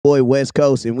Boy, West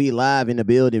Coast, and we live in the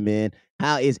building, man.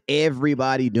 How is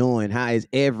everybody doing? How is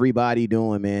everybody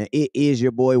doing, man? It is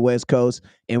your boy West Coast,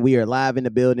 and we are live in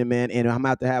the building, man. And I'm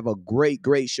about to have a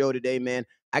great show today, man.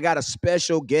 I got a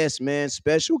special guest, man.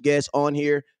 Special guest on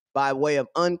here by way of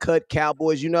Uncut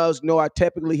Cowboys. I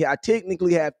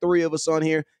technically have three of us on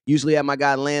here. Usually have my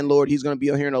guy Landlord. He's gonna be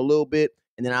on here in a little bit.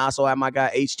 And then I also have my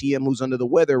guy HTM who's under the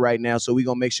weather right now. So we're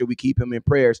gonna make sure we keep him in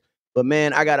prayers. But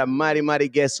man, I got a mighty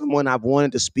guest, someone I've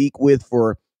wanted to speak with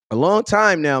for a long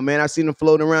time now, man. I've seen him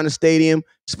floating around the stadium,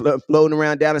 floating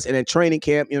around Dallas, and at training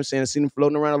camp, you know what I'm saying? I've seen him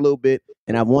floating around a little bit,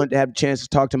 and I wanted to have a chance to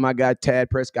talk to my guy, Tad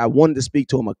Prescott. I wanted to speak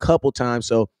to him a couple times,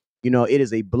 so, it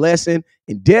is a blessing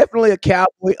and definitely a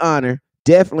Cowboy honor.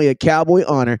 Definitely a Cowboy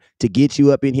honor to get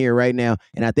you up in here right now.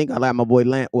 And I think I like my boy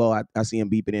Lant. Well, I see him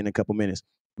beeping in a couple minutes.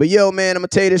 But yo, man, I'm gonna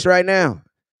tell you this right now.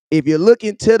 If you're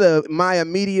looking to my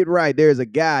immediate right, there's a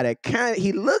guy that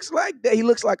he looks like that. He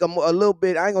looks like a little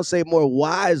bit, I ain't gonna say more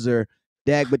wiser,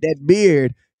 Dak, but that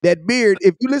beard,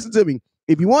 if you listen to me,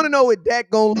 if you want to know what Dak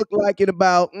gonna look like in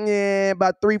about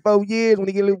 3-4 years when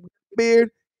he get a little beard,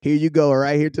 here you go,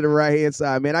 right here to the right hand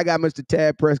side, man. I got Mr.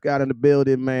 Tad Prescott in the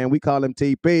building, man. We call him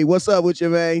TP. What's up with you,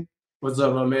 man? What's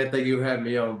up, my man? Thank you for having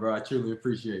me on, bro. I truly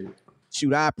appreciate it.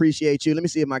 Shoot, I appreciate you. Let me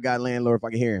see if my guy Landlord, if I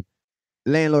can hear him.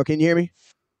 Landlord, can you hear me?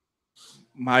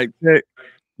 Mike check.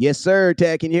 Yes, sir.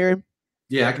 Tad, can you hear him?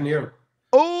 Yeah, I can hear him.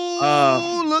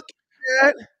 Oh, look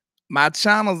at that. My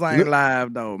channels ain't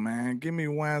live though, man. Give me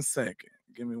 1 second.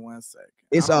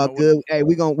 It's all good. Hey,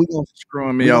 we gonna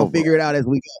screwing me over. Figure it out as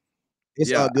we go.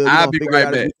 It's all good. I'll be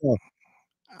right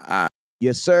back.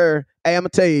 Yes, sir. Hey, I'm gonna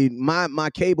tell you, my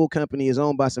cable company is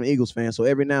owned by some Eagles fans, so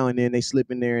every now and then they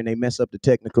slip in there and they mess up the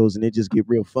technicals, and it just get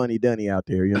real funny dunny out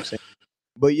there. You know what I'm saying?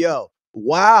 But yo,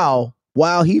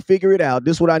 while he figure it out,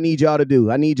 this is what I need y'all to do.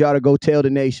 I need y'all to go tell the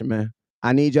nation, man.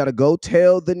 I need y'all to go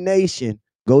tell the nation.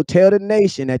 Go tell the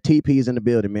nation that TP is in the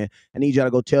building, man. I need y'all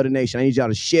to go tell the nation. I need y'all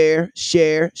to share.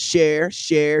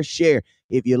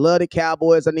 If you love the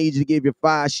Cowboys, I need you to give your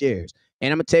 5 shares.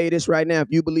 And I'm going to tell you this right now. If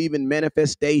you believe in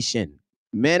manifestation,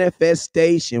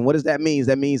 what does that mean?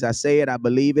 That means I say it, I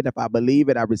believe it. If I believe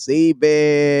it, I receive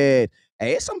it.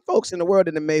 Hey, there's some folks in the world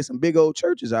that have made some big old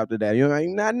churches after that.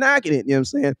 I'm not knocking it, you know what I'm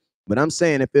saying? But I'm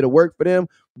saying if it'll work for them,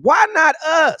 why not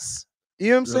us? You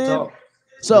know what I'm saying?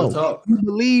 So if you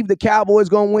believe the Cowboys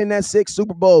going to win that 6th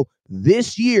Super Bowl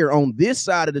this year on this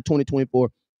side of the 2024,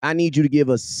 I need you to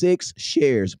give us 6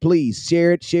 shares. Please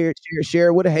share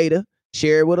it with a hater,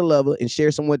 share it with a lover, and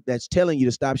share someone that's telling you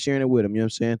to stop sharing it with them. You know what I'm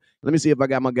saying? Let me see if I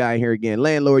got my guy in here again.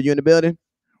 Landlord, you in the building?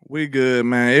 We good,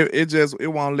 man.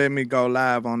 It won't let me go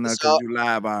live on that because you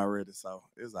live already. So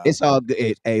it's all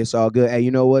good. Hey, it's all good. Hey,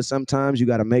 you know what? Sometimes you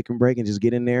got to make them break and just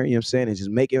get in there. You know what I'm saying? And just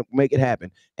make it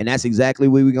happen. And that's exactly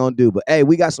what we're gonna do. But hey,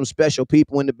 we got some special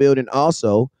people in the building.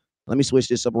 Also, let me switch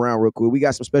this up around real quick. We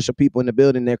got some special people in the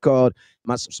building. They're called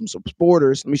some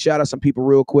supporters. Let me shout out some people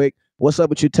real quick. What's up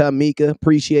with you, Tamika?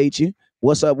 Appreciate you.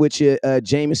 What's up with you,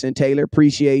 Jameson Taylor?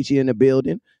 Appreciate you in the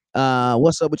building.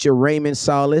 What's up with your Raymond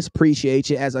Solace? Appreciate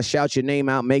you. As I shout your name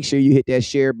out, make sure you hit that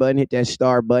share button, hit that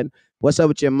star button. What's up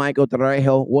with your Michael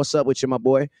Trejo? What's up with you, my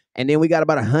boy? And then we got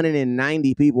about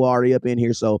 190 people already up in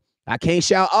here, so I can't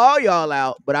shout all y'all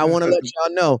out, but I want to let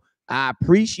y'all know I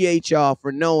appreciate y'all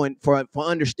for knowing, for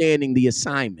understanding the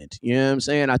assignment. You know what I'm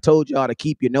saying? I told y'all to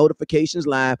keep your notifications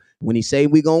live. When he say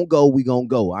we gonna go, we gonna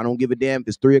go. I don't give a damn if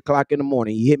it's 3 o'clock in the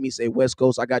morning. He hit me, say, West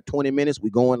Coast, I got 20 minutes. We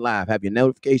going live. Have your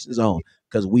notifications on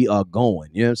because we are going.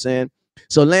 You know what I'm saying?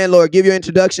 So, Landlord, give your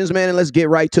introductions, man, and let's get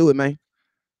right to it, man.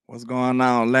 What's going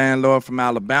on? Landlord from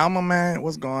Alabama, man.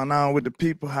 What's going on with the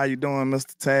people? How you doing,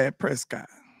 Mr. Tad Prescott?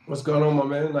 What's going on, my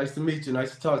man? Nice to meet you.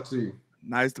 Nice to talk to you.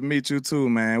 Nice to meet you too,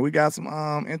 man. We got some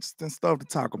interesting stuff to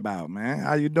talk about, man.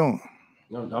 How you doing?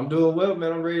 I'm doing well,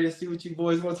 man. I'm ready to see what you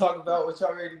boys want to talk about, what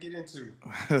y'all ready to get into.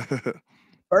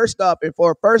 First off and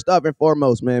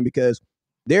foremost, man, because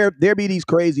there be these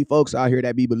crazy folks out here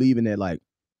that be believing that, like,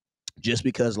 just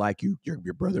because like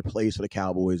your brother plays for the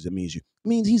Cowboys, it means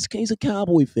he's a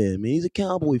Cowboy fan, man. He's a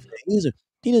Cowboy fan.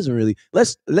 He doesn't really.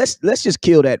 Let's just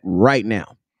kill that right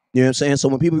now. You know what I'm saying? So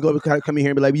when people come in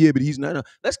here and be like, yeah, but he's not. No.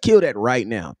 Let's kill that right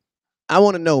now. I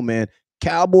want to know, man.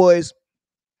 Cowboys,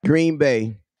 Green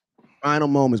Bay, final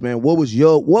moments, man. What was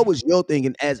your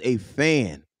thinking as a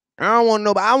fan? I don't want to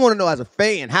know, but I want to know as a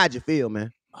fan, how'd you feel,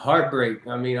 man? Heartbreak.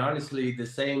 I mean, honestly, the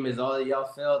same as all of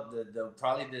y'all felt.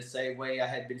 Probably the same way I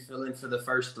had been feeling for the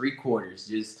first 3 quarters.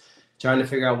 Just trying to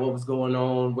figure out what was going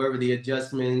on, where were the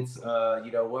adjustments, where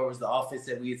was the offense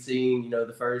that we had seen,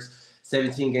 the first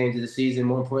 17 games of the season.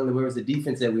 More importantly, where was the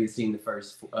defense that we had seen the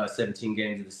first 17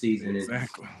 games of the season?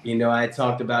 Exactly. And I had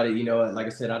talked about it. Like I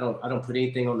said, I don't put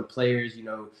anything on the players.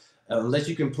 Unless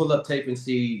you can pull up tape and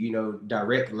see,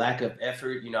 direct lack of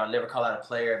effort. I'll never call out a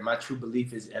player. My true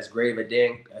belief is as great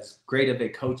of a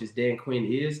coach as Dan Quinn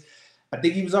is, I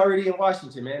think he was already in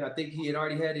Washington, man. I think he had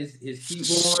already had his feet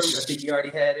warmed. I think he already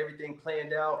had everything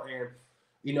planned out. And,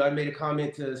 I made a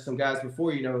comment to some guys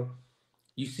before,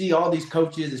 you see all these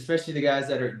coaches, especially the guys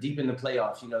that are deep in the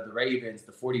playoffs, the Ravens,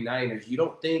 the 49ers. You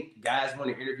don't think guys want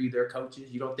to interview their coaches.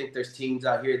 You don't think there's teams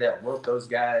out here that want those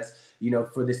guys,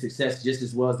 for the success just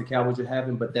as well as the Cowboys are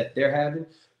having, but that they're having.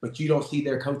 But you don't see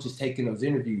their coaches taking those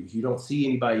interviews. You don't see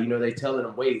anybody, they telling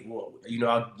them, wait, well,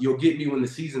 you'll get me when the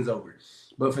season's over.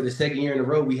 But for the second year in a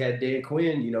row, we had Dan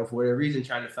Quinn, for whatever reason,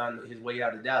 trying to find his way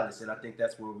out of Dallas. And I think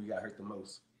that's where we got hurt the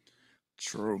most.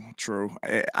 True.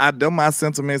 I do my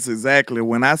sentiments exactly.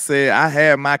 When I said I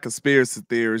had my conspiracy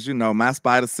theories, my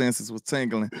spider senses was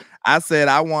tingling. I said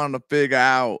I wanted to figure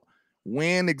out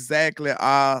when exactly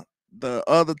are the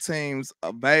other teams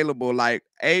available, like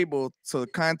able to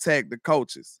contact the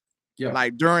coaches. Yeah.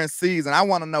 Like during season. I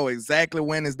want to know exactly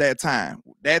when is that time.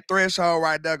 That threshold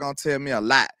right there gonna tell me a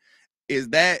lot. Is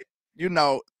that,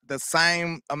 the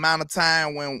same amount of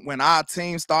time when our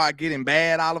team start getting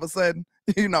bad all of a sudden?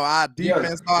 Our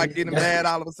defense start getting bad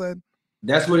all of a sudden.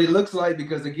 That's what it looks like,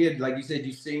 because again, like you said,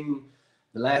 you've seen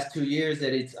the last 2 years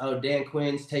that it's Dan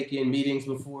Quinn's taking meetings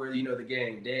before the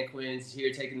game. Dan Quinn's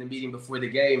here taking the meeting before the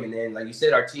game, and then like you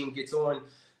said, our team gets on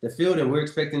the field and we're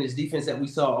expecting this defense that we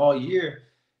saw all year,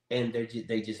 and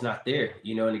they just not there.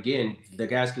 And again, the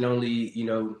guys can only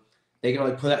they can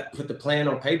only put the plan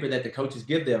on paper that the coaches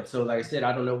give them. So like I said,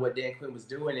 I don't know what Dan Quinn was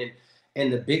doing.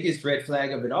 And the biggest red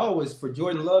flag of it all was for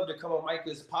Jordan Love to come on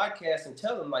Micah's podcast and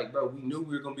tell him, like, bro, we knew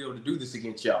we were going to be able to do this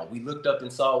against y'all. We looked up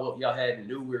and saw what y'all had and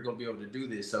knew we were going to be able to do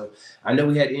this. So I know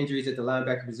we had injuries at the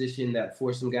linebacker position that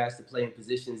forced some guys to play in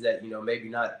positions that, maybe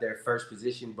not their first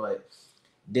position, but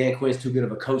Dan Quinn's too good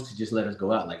of a coach to just let us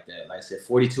go out like that. Like I said,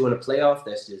 42 in the playoff,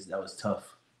 that was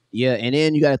tough. Yeah, and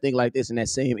then you got to think like this in that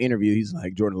same interview. He's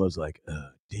like, Jordan Love's like,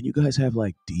 didn't you guys have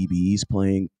like DBs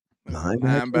playing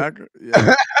linebacker?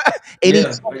 Yeah.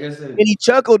 And he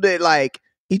chuckled at like,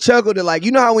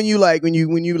 how when you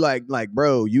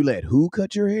bro, you let who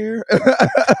cut your hair?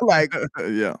 Like,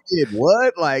 yeah, did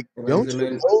what? Like, don't you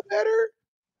know better?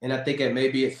 And I think that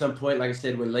maybe at some point, like I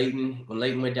said, when Leighton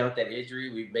went down with that injury,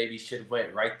 we maybe should have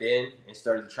went right then and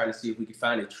started trying to see if we could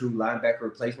find a true linebacker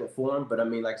replacement for him. But I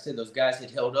mean, like I said, those guys had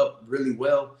held up really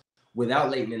well without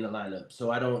Leighton in the lineup.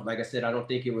 So I don't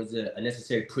think it was a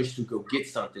necessary push to go get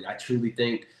something. I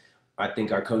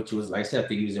think our coach was, like I said, I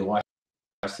think he was in Washington.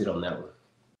 I sit on that one.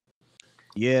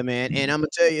 Yeah, man. And I'm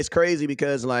going to tell you, it's crazy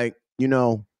because, like,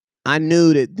 I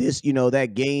knew that this,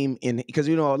 that game, because,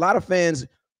 a lot of fans,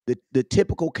 the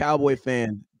typical Cowboy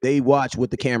fan, they watch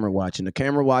what the camera watching. The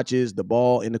camera watches the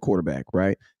ball and the quarterback,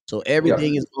 right? So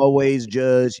everything is always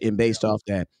judged and based off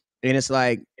that. And it's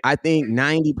like, I think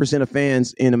 90% of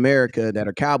fans in America that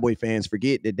are Cowboy fans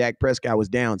forget that Dak Prescott was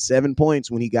down 7 points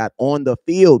when he got on the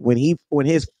field, when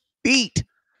his feet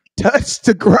touched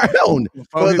the ground.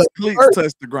 Before his cleats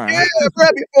touched the ground. Yeah,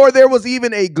 right before there was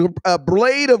even a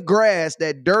blade of grass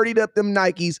that dirtied up them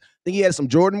Nikes. I think he had some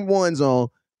Jordan 1s on,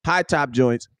 high top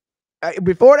joints.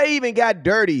 Before they even got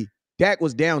dirty, Dak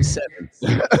was down 7.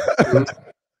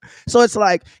 So it's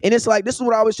like, this is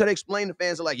what I always try to explain to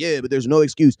fans. Are like, yeah, but there's no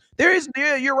excuse.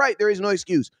 You're right. There is no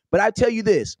excuse. But I tell you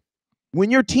this,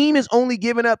 when your team is only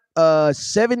giving up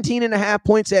 17.5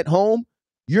 points at home,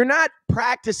 you're not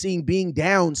practicing being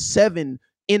down 7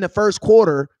 in the first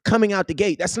quarter coming out the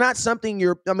gate. That's not something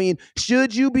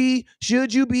should you be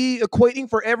equating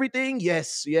for everything?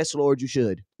 Yes, Lord, you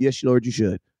should. Yes, Lord, you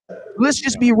should. Let's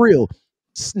just be real.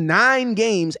 9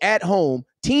 games at home,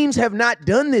 teams have not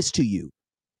done this to you.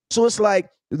 So it's like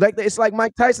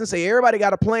Mike Tyson say, everybody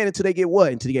got a plan until they get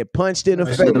what? Until they get punched in the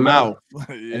face. In the mouth. Yeah.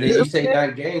 And then you say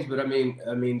 9 games, but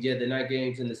yeah, the 9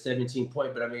 games and the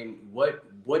 17-point. But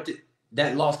what did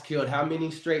that loss killed? How many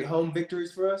straight home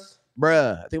victories for us?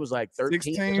 Bruh, I think it was like 13.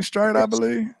 16 straight, I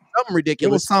believe. Something ridiculous.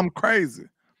 It was something crazy.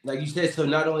 Like you said, so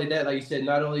not only that, like you said,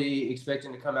 not only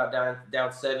expecting to come out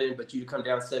down 7, but you to come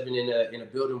down 7 in a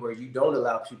building where you don't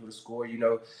allow people to score.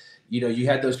 You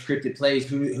had those scripted plays.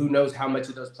 Who knows how much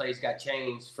of those plays got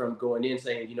changed from going in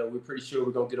saying, we're pretty sure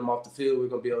we're gonna get them off the field. We're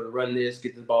gonna be able to run this,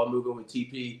 get the ball moving with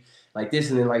TP like this,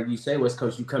 and then like you say, West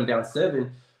Coast, you come down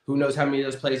 7. Who knows how many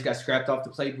of those plays got scrapped off the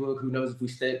playbook? Who knows if we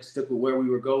stuck with where we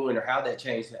were going or how that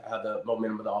changed, how the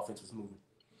momentum of the offense was moving.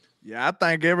 Yeah, I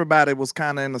think everybody was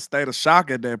kind of in a state of shock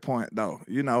at that point, though,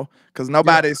 because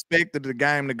nobody expected the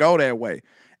game to go that way.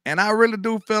 And I really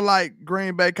do feel like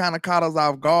Green Bay kind of caught us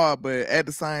off guard, but at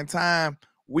the same time,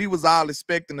 we was all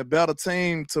expecting a better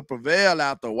team to prevail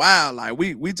after a while. Like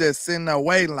we just sitting there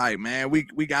waiting, like, man, we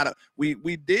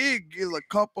did get a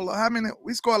couple of, how many?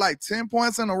 We scored like 10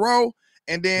 points in a row,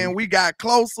 and then we got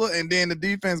closer, and then the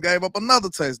defense gave up another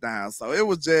touchdown. So it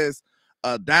was just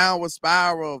a downward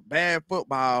spiral of bad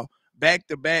football back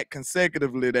to back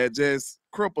consecutively that just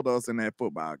crippled us in that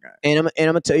football game. And I'm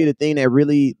gonna tell you the thing that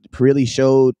really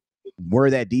showed where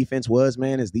that defense was,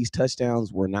 man, is these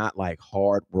touchdowns were not like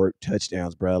hard work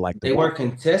touchdowns, bro. Like they weren't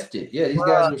contested. Yeah, these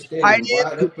guys were standing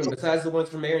wide open. Besides the ones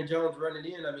from Aaron Jones running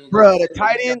in, I mean, bro, the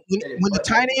tight end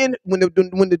when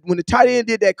the tight end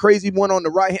did that crazy one on the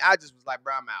right hand, I just was like,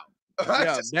 bro, I'm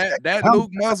out. Yeah, that Luke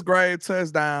Musgrave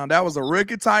touchdown, that was a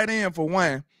rookie tight end for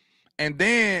one, and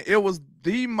then it was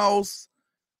the most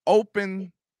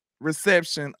open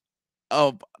reception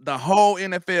of the whole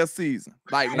NFL season.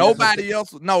 Like nobody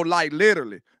else, no, like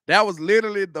literally, that was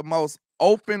literally the most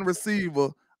open receiver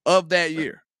of that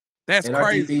year. That's and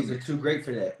crazy. Our DBs are too great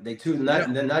for that.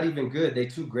 They're not even good. They're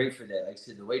too great for that. Like I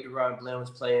said, the way DeRon Bland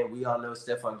was playing, we all know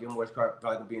Stephon Gilmore's probably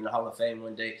gonna be in the Hall of Fame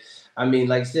one day. I mean,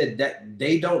 like I said, that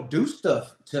they don't do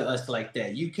stuff to us like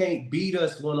that. You can't beat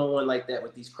us one-on-one like that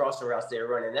with these crossing routes they're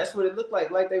running. That's what it looked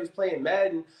like they was playing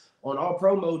Madden on all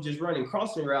pro mode, just running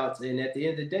crossing routes, and at the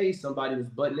end of the day, somebody was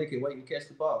butt naked waiting to catch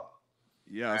the ball.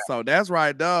 Yeah, so that's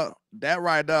right there. That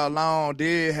right there alone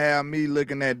did have me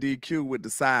looking at DQ with the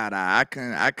side eye.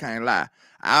 I can't lie.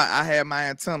 I had my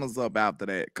antennas up after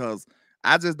that because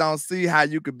I just don't see how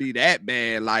you could be that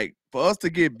bad. Like, for us to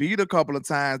get beat a couple of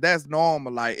times, that's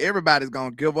normal. Like, everybody's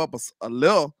gonna give up a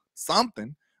little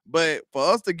something, but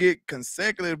for us to get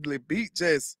consecutively beat,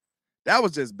 that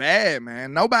was just bad,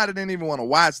 man. Nobody didn't even want to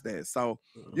watch that. So,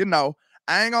 you know,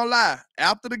 I ain't gonna lie.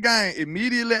 After the game,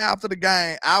 immediately after the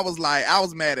game, I was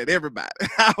mad at everybody.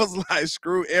 I was like,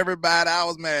 screw everybody. I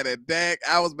was mad at Dak.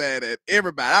 I was mad at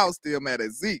everybody. I was still mad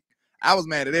at Zeke. I was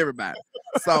mad at everybody.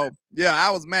 So yeah, I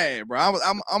was mad, bro.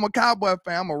 I'm a Cowboy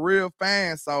fan. I'm a real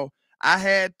fan. So I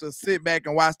had to sit back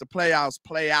and watch the playoffs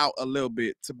play out a little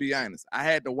bit, to be honest. I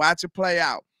had to watch it play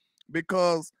out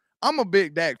because I'm a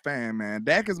big Dak fan, man.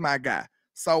 Dak is my guy.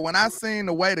 So when I seen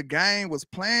the way the game was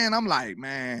playing, I'm like,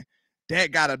 man, Dak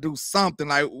got to do something.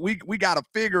 Like, we got to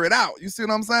figure it out. You see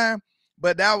what I'm saying?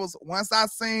 But that was, once I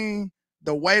seen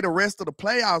the way the rest of the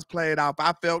playoffs played out,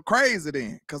 I felt crazy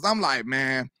then. Because I'm like,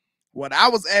 man, what I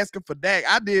was asking for Dak,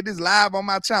 I did this live on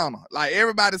my channel. Like,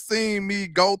 everybody seen me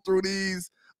go through these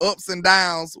ups and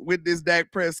downs with this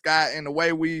Dak Prescott and the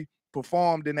way we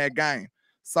performed in that game.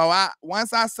 So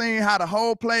once I seen how the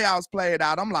whole playoffs played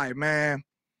out, I'm like, man,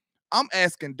 I'm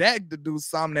asking Dak to do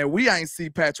something that we ain't see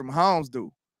Patrick Mahomes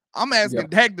do. I'm asking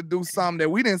Dak to do something that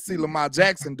we didn't see Lamar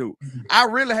Jackson do. I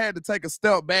really had to take a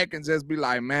step back and just be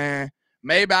like, man,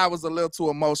 maybe I was a little too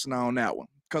emotional on that one.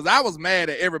 Because I was mad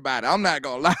at everybody. I'm not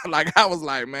going to lie. Like, I was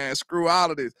like, man, screw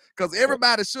all of this. Because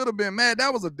everybody should have been mad.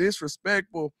 That was a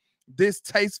disrespectful,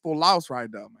 distasteful loss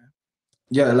right there, man.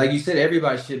 Yeah, like you said,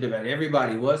 everybody should have been mad.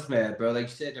 Everybody was mad, bro. Like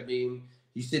you said, I mean,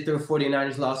 you sit through a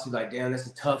 49ers loss, you're like, damn, that's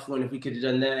a tough one. If we could have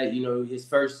done that, you know,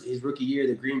 his rookie year,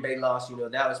 the Green Bay loss, you know,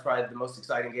 that was probably the most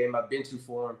exciting game I've been to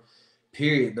for him,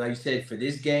 period. But like you said, for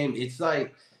this game, it's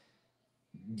like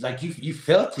you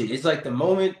felt it. It's like the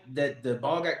moment that the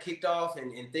ball got kicked off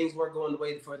and things weren't going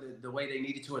the way they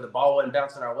needed to, or the ball wasn't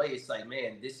bouncing our way. It's like,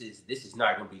 man, this is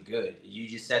not going to be good. You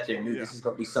just sat there and knew this is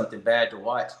going to be something bad to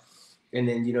watch. And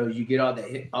then, you know, you get all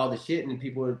the shit, and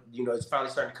people, you know, it's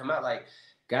finally starting to come out. Like,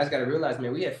 guys got to realize,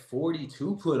 man, we had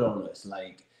 42 put on us.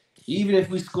 Like, even if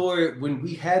we score when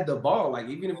we had the ball, like,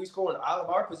 even if we score in all of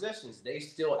our possessions, they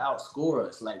still outscore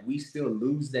us. Like, we still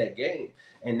lose that game.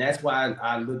 And that's why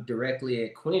I look directly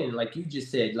at Quinn. Like you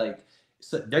just said, like,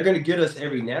 so they're going to get us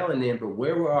every now and then, but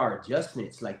where were our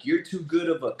adjustments? Like, you're too good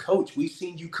of a coach. We've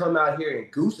seen you come out here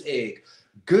and goose egg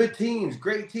good teams,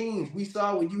 great teams. We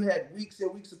saw when you had weeks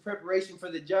and weeks of preparation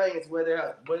for the Giants,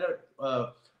 whether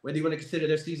you want to consider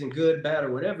their season good, bad,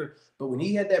 or whatever. But when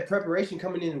he had that preparation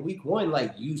coming in week one,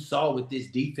 like, you saw what this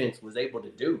defense was able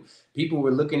to do. People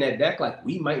were looking at Dak like,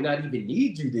 we might not even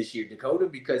need you this year, Dakota,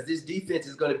 because this defense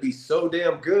is going to be so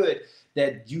damn good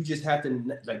that you just have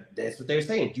to, like, that's what they're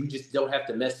saying. You just don't have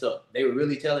to mess up. They were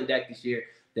really telling Dak this year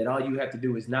that all you have to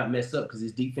do is not mess up because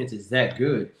his defense is that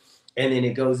good. And then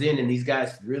it goes in, and these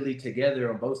guys really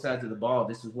together on both sides of the ball.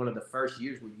 This was one of the first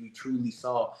years where you truly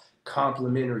saw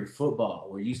complementary football,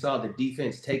 where you saw the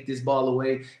defense take this ball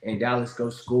away and Dallas go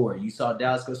score. You saw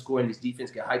Dallas go score, and this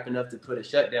defense get hyped enough to put a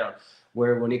shutdown,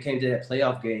 where when it came to that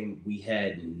playoff game, we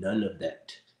had none of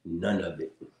that. None of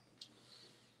it.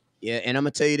 Yeah, and I'm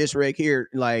gonna tell you this right here.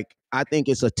 Like, I think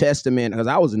it's a testament because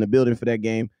I was in the building for that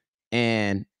game,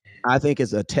 and I think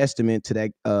it's a testament to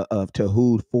that of to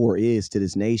who 4 is to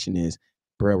this nation is,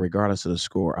 bro. Regardless of the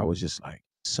score, I was just like,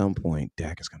 some point,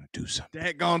 Dak is gonna do something.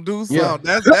 Dak gonna do Yeah. something.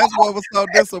 That's what was so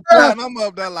disappointing. I'm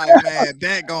up there like, man,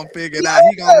 Dak gonna figure it out.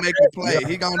 He gonna make a play.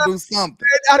 He gonna do something.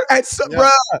 Bro,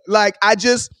 like I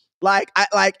just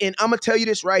and I'm gonna tell you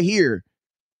this right here.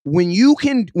 When you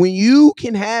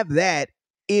can have that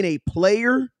in a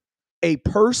player, a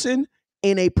person,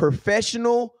 in a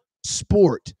professional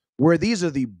sport where these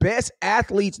are the best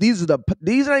athletes, these are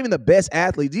not even the best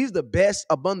athletes, these are the best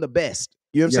among the best.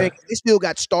 You know what I'm saying? They still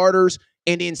got starters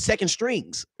and then second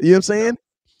strings. You know what I'm saying?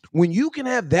 When you can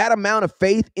have that amount of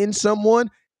faith in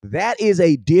someone, that is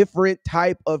a different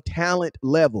type of talent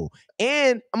level.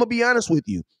 And I'm gonna be honest with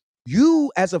you.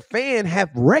 You, as a fan,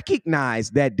 have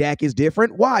recognized that Dak is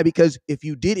different. Why? Because if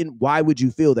you didn't, why would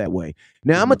you feel that way?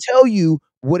 Now, I'm going to tell you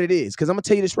what it is, because I'm going to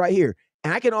tell you this right here.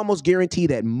 And I can almost guarantee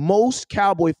that most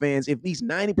Cowboy fans, at least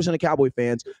 90% of Cowboy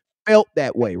fans, felt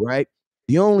that way, right?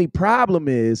 The only problem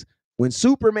is when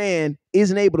Superman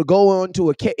isn't able to go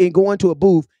into a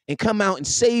booth and come out and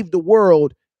save the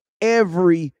world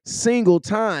every single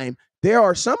time. There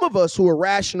are some of us who are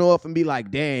rational up and be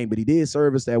like, dang, but he did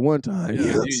serve us that one time.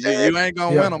 Yeah, you ain't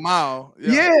gonna win them all.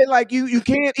 Yeah, like you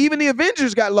can't. Even the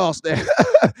Avengers got lost there.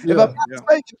 If I'm not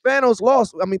mistaken, Thanos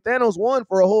lost. I mean, Thanos won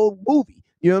for a whole movie.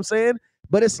 You know what I'm saying?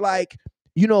 But it's like,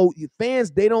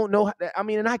 fans, they don't know. I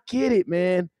mean, and I get it,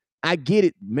 man. I get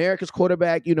it. America's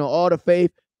quarterback, all the faith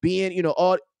being,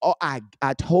 all I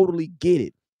totally get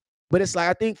it. But it's like,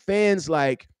 I think fans,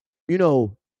 like,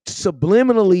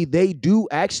 subliminally, they do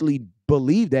actually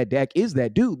believe that Dak is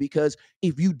that dude, because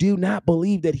if you do not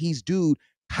believe that he's dude,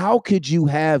 how could you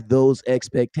have those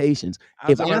expectations? I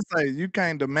was gonna say, you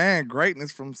can't demand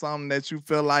greatness from something that you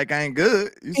feel like ain't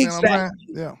good. You see what I'm saying?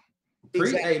 Yeah.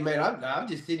 Hey man, I'm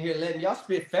just sitting here letting y'all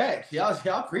spit facts.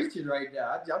 Y'all preaching right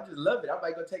now. I'm just loving it. I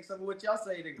might go take some of what y'all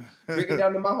say to bring it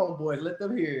down to my homeboys. Let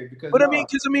them hear it, because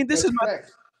this is my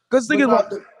because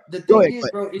the thing is,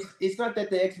 bro, it's not that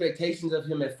the expectations of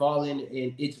him have fallen,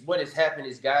 and it's what has happened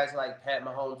is guys like Pat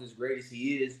Mahomes, as great as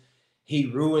he is, he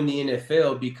ruined the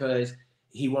NFL because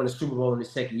he won a Super Bowl in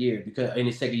his second year,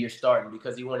 starting,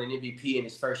 because he won an MVP in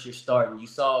his first year starting. You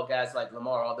saw guys like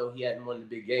Lamar, although he hadn't won the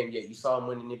big game yet, you saw him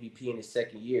win an MVP in his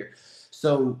second year.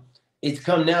 So it's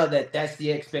come now that's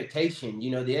the expectation.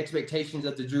 The expectations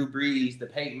of the Drew Brees, the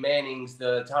Peyton Mannings,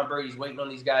 the Tom Brady's, waiting on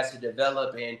these guys to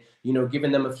develop and,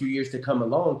 giving them a few years to come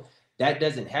along. That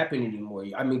doesn't happen anymore.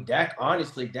 I mean, Dak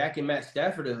and Matt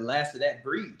Stafford are the last of that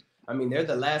breed. I mean, they're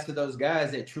the last of those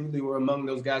guys that truly were among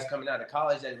those guys coming out of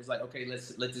college that was like, okay,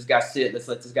 let's let this guy sit. Let's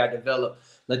let this guy develop.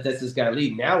 Let's let this guy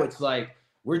lead. Now it's like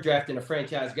we're drafting a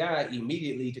franchise guy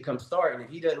immediately to come start. And if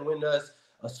he doesn't win us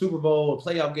a Super Bowl, a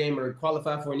playoff game, or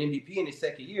qualify for an MVP in his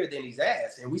second year, then he's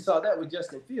ass. And we saw that with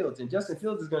Justin Fields. And Justin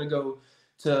Fields is going to go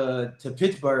to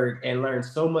Pittsburgh and learn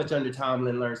so much under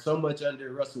Tomlin, learn so much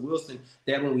under Russell Wilson,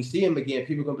 that when we see him again,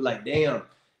 people are going to be like, damn,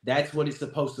 that's what it's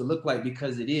supposed to look like,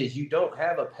 because it is. You don't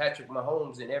have a Patrick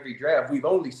Mahomes in every draft. We've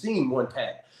only seen one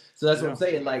Pat. So that's what I'm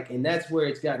saying. Like, and that's where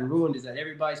it's gotten ruined, is that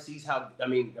everybody sees how, I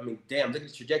mean, damn, look at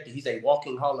the trajectory. He's a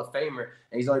walking Hall of Famer,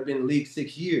 and he's only been in the league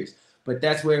 6 years. But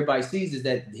that's where everybody sees, is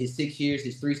that his 6 years,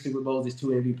 his 3 Super Bowls, his 2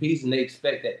 MVPs, and they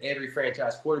expect that every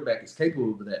franchise quarterback is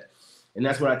capable of that. And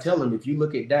that's what I tell them. If you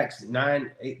look at Dak's going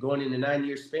in the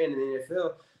 9-year span in the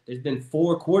NFL, there's been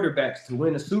 4 quarterbacks to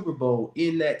win a Super Bowl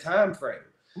in that time frame.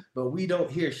 But we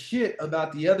don't hear shit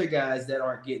about the other guys that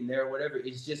aren't getting there or whatever.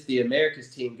 It's just the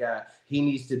America's team guy. He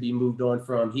needs to be moved on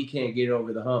from. He can't get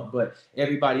over the hump. But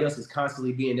everybody else is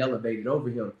constantly being elevated over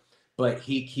him. But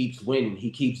he keeps winning. He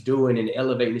keeps doing and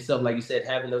elevating himself. Like you said,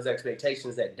 having those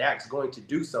expectations that Dak's going to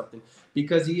do something,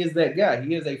 because he is that guy.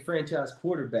 He is a franchise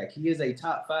quarterback. He is a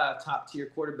top 5, top tier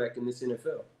quarterback in this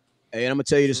NFL. Hey, and I'm going to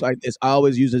tell you this like this. I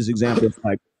always use this example.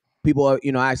 Like, people are,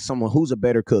 ask someone who's a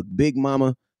better cook, Big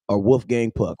Mama or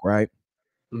Wolfgang Puck, right?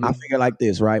 Mm-hmm. I figure like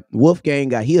this, right? Wolfgang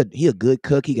he a good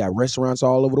cook. He got restaurants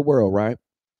all over the world, right?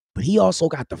 But he also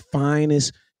got the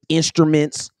finest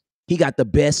instruments. He got the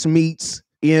best meats.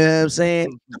 You know what I'm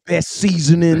saying? The best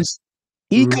seasonings.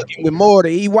 He cooking with more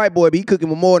than, he white boy, but he cooking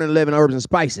with more than 11 herbs and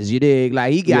spices, you dig?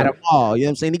 Like, he got them all, you know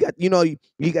what I'm saying? He got,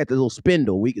 he got the little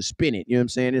spindle, we can spin it, you know what I'm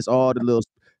saying? It's all the little,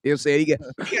 you know what I'm saying?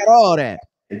 He got all that.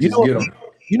 You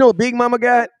know what Big Mama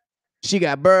got? She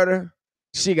got butter,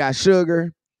 she got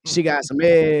sugar, she got some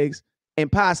eggs,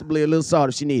 and possibly a little salt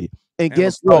if she needed. And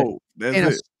guess what? And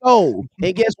a stove.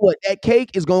 And guess what? That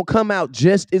cake is going to come out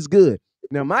just as good.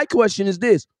 Now, my question is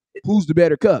this: who's the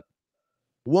better cook?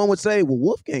 One would say, well,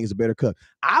 Wolfgang's a better cook.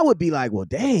 I would be like, well,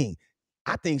 dang,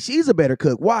 I think she's a better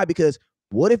cook. Why? Because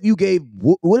what if you gave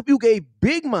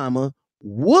Big Mama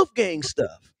Wolfgang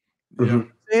stuff? Yeah.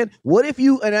 And what if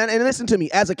you and listen to me,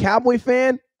 as a Cowboy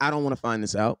fan, I don't want to find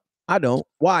this out. I don't.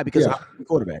 Why? Because I'm the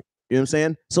quarterback. You know what I'm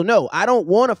saying? So no, I don't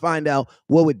want to find out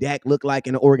what would Dak look like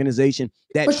in an organization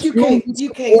that. But you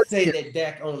can't say that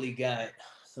Dak only got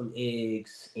some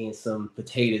eggs and some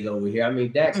potatoes over here. I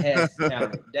mean, Dak has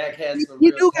talent. Dak has some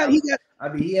real talent. I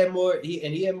mean, he had more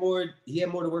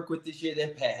to work with this year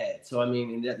than Pat had. So I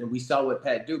mean, and we saw what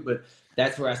Pat do. But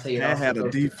that's where I say it Pat also had a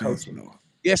goes defense. to coaching.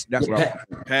 Yes, that's right.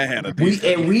 Pat had a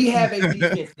defense. We have a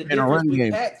defense. The And a run difference with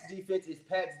game. Pat's defense is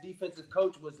Pat's defensive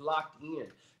coach was locked in.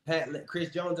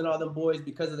 Chris Jones and all them boys,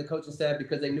 because of the coaching staff,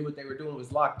 because they knew what they were doing,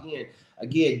 was locked in.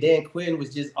 Again, Dan Quinn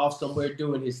was just off somewhere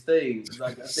doing his thing.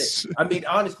 Like I said, I mean,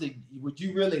 honestly, would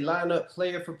you really line up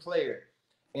player for player?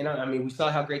 And I mean, we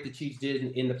saw how great the Chiefs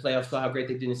did in the playoffs, saw how great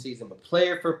they did in the season. But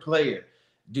player for player,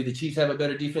 do the Chiefs have a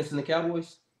better defense than the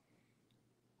Cowboys?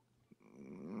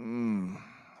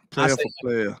 Player for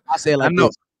player. I say it like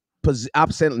this.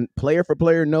 I'm saying player for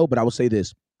player, no, but I will say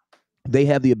this. They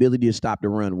have the ability to stop the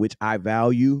run, which I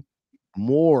value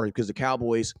more because the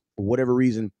Cowboys, for whatever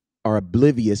reason, are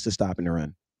oblivious to stopping the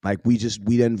run. Like we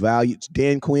didn't value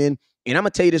Dan Quinn. And I'm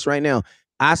gonna tell you this right now.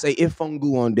 I say if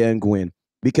fungu on Dan Quinn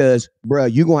because, bro,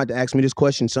 you're gonna have to ask me this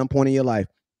question some point in your life.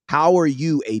 How are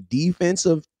you a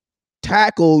defensive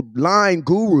tackle line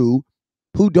guru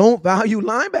who don't value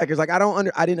linebackers? Like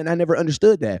I never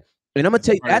understood that. And I'm gonna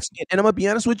tell you and I'm gonna be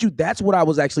honest with you. That's what I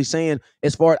was actually saying.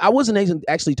 As far as I wasn't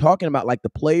actually talking about like the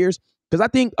players, because I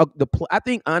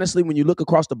think honestly, when you look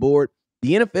across the board,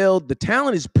 the NFL, the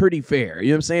talent is pretty fair.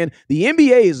 You know what I'm saying? The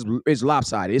NBA is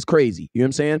lopsided. It's crazy. You know what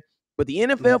I'm saying? But the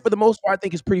NFL, for the most part, I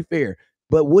think is pretty fair.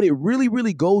 But what it really,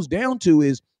 really goes down to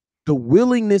is the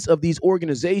willingness of these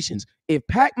organizations. If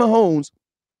Pat Mahomes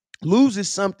loses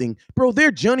something, bro,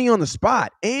 they're Johnny on the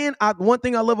spot. And one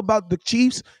thing I love about the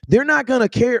Chiefs, they're not going to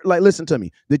care. Like, listen to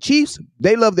me. The Chiefs,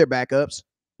 they love their backups.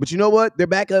 But you know what? Their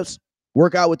backups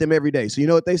work out with them every day. So you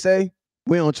know what they say?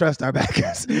 We don't trust our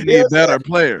backups. We need better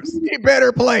players. We need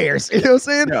better players. You know what I'm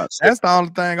saying? Yeah, that's the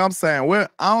only thing I'm saying.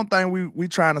 I don't think we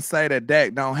trying to say that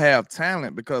Dak don't have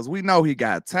talent because we know he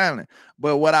got talent.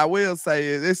 But what I will say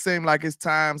is it seems like it's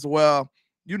times where,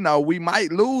 you know, we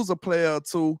might lose a player or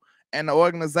two and the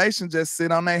organization just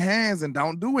sit on their hands and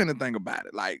don't do anything about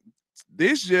it. Like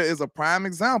this year is a prime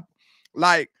example.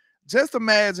 Like just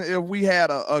imagine if we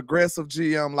had an aggressive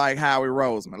GM like Howie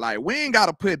Roseman. Like we ain't got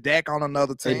to put Dak on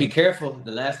another team. Hey, be careful.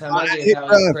 The last time I did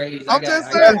Howie praise, I'm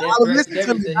just saying.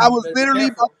 I was literally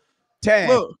Tag.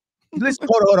 Look, listen,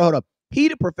 hold up. He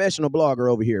the professional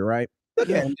blogger over here, right? Look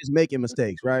at him just making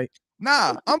mistakes, right?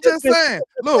 Nah, I'm just saying.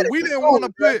 Look, we didn't want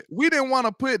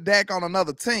to put Dak on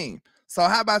another team. So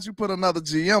how about you put another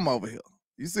GM over here?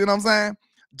 You see what I'm saying?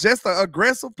 Just an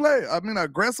aggressive player. I mean, an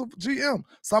aggressive GM.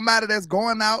 Somebody that's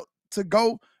going out to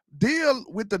go deal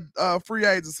with the free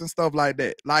agents and stuff like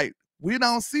that. Like, we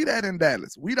don't see that in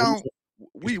Dallas. We don't.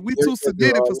 We too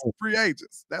sedated for some free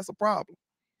agents. That's a problem.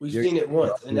 We've seen it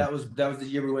once, and that was the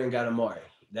year we went and got Amari.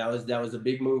 That was a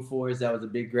big move for us. That was a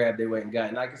big grab they went and got.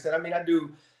 And like I said, I mean,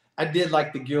 I did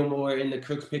like the Gilmore and the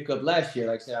Cooks pickup last year.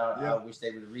 Like I said, I wish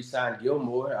they would re-sign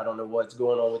Gilmore. I don't know what's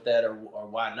going on with that or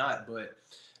why not. But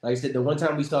like I said, the one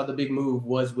time we saw the big move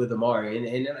was with Amari.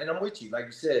 And I'm with you. Like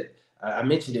you said, I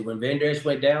mentioned it. When Van Der Esch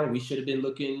went down, we should have been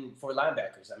looking for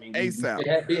linebackers. I mean, we should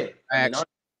have been. I mean,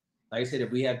 like I said,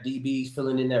 if we have DBs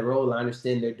filling in that role, I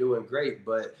understand they're doing great.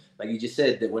 But like you just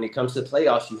said, that when it comes to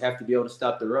playoffs, you have to be able to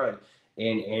stop the run.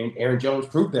 And Aaron Jones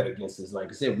proved that against us. Like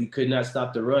I said, we could not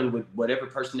stop the run with whatever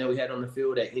personnel we had on the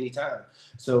field at any time.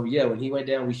 So, yeah, when he went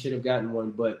down, we should have gotten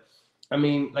one. But, I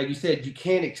mean, like you said, you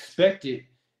can't expect it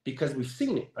because we've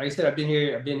seen it. Like I said, I've been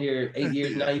here 8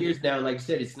 years, 9 years now. And like I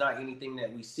said, it's not anything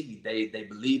that we see. They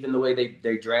believe in the way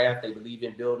they draft. They believe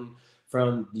in building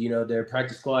from, their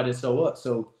practice squad and so up.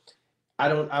 So,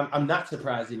 I'm not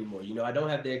surprised anymore. I don't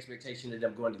have the expectation that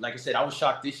I'm going to. Like I said, I was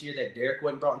shocked this year that Derek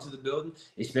wasn't brought into the building,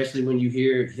 especially when you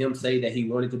hear him say that he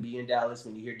wanted to be in Dallas.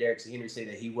 When you hear Derek Henry say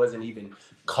that he wasn't even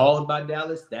called by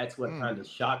Dallas, that's what kind of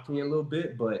shocked me a little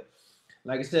bit. But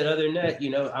like I said, other than that,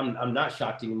 I'm not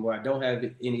shocked anymore. I don't have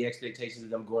any expectations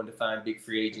that I'm going to find big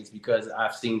free agents because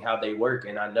I've seen how they work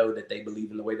and I know that they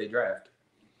believe in the way they draft.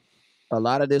 A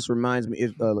lot of this reminds me.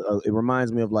 It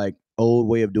reminds me of like old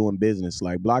way of doing business,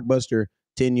 like Blockbuster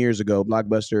 10 years ago.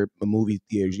 Blockbuster movie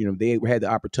theaters, they had the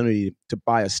opportunity to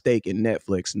buy a stake in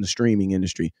Netflix in the streaming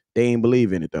industry. They ain't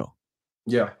believe in it though.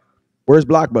 Yeah, where's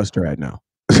Blockbuster at now?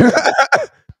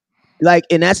 Like,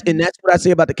 and that's what I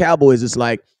say about the Cowboys. It's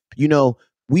like,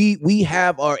 we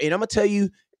have our, and I'm gonna tell you,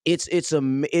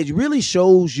 it really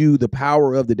shows you the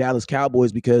power of the Dallas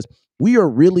Cowboys, because we are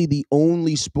really the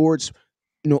only sports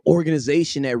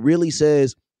organization that really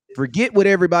says, forget what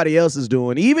everybody else is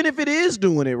doing, even if it is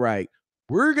doing it right.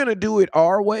 We're gonna do it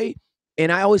our way.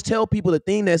 And I always tell people, the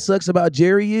thing that sucks about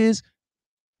Jerry is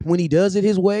when he does it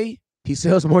his way, he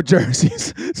sells more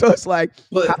jerseys. So it's like,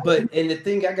 but and the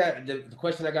thing I got, the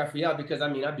question I got for y'all, because I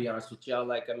mean, I'll be honest with y'all,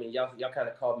 like, I mean, y'all kind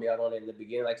of called me out on it in the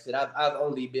beginning. Like I said, I've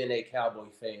only been a Cowboy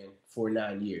fan for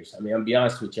 9 years. I mean, I'm be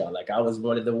honest with y'all, like, I was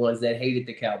one of the ones that hated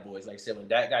the Cowboys. Like I said, when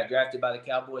Dak got drafted by the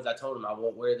Cowboys, I told him I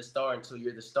won't wear the star until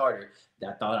you're the starter.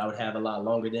 I thought I would have a lot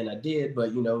longer than I did, but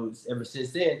ever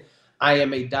since then, I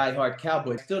am a diehard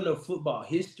Cowboy. Still know football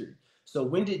history. So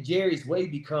when did Jerry's way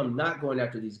become not going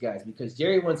after these guys? Because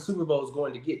Jerry won Super Bowls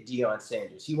going to get Deion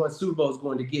Sanders. He won Super Bowls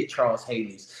going to get Charles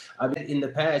Haley's. I mean, in the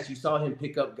past, you saw him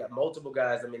pick up multiple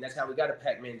guys. I mean, that's how we got a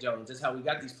Pac-Man Jones. That's how we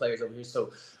got these players over here.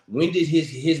 So when did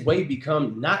his way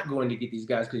become not going to get these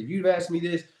guys? Because if you'd asked me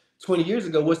this 20 years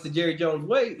ago, what's the Jerry Jones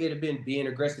way? It'd have been being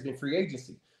aggressive in free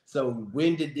agency. So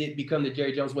when did it become the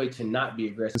Jerry Jones way to not be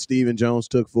aggressive? Stephen Jones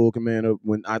took full command of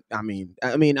when I mean,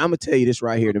 I'm gonna tell you this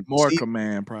right here.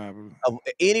 Command, probably. Of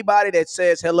anybody that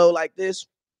says hello like this,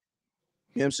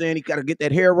 you know what I'm saying? You got to get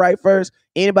that hair right first.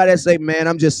 Anybody that say, man,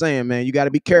 I'm just saying, man, you got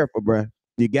to be careful, bro.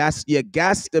 You got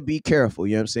to be careful.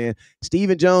 You know what I'm saying?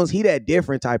 Stephen Jones, he that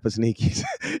different type of sneakies.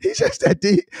 He's just that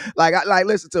deep. Like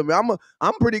listen to me.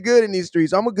 I'm pretty good in these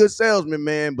streets. I'm a good salesman,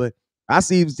 man, but I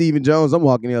see Stephen Jones, I'm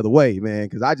walking the other way, man,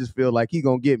 because I just feel like he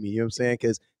gonna get me. You know what I'm saying?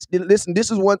 Because listen,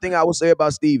 this is one thing I will say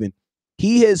about Stephen.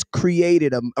 He has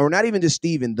created or not even just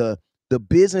Stephen, the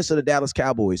business of the Dallas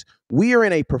Cowboys. We are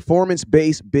in a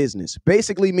performance-based business,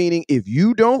 basically meaning if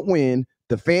you don't win,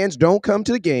 the fans don't come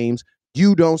to the games,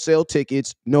 you don't sell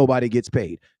tickets, nobody gets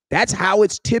paid. That's how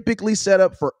it's typically set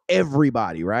up for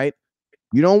everybody, right?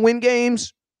 You don't win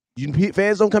games,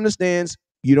 fans don't come to stands,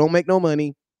 you don't make no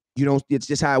money, it's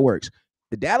just how it works.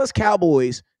 The Dallas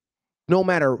Cowboys, no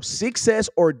matter success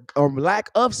or lack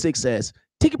of success,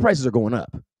 ticket prices are going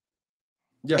up.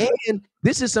 Yeah. And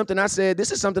this is something I said,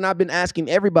 this is something I've been asking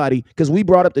everybody, because we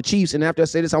brought up the Chiefs. And after I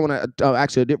say this, I want to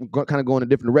actually kind of go in a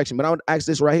different direction. But I want to ask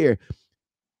this right here.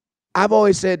 I've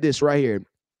always said this right here.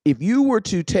 If you were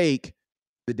to take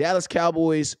the Dallas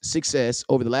Cowboys' success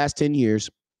over the last 10 years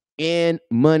and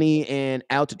money and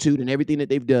altitude and everything that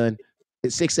they've done,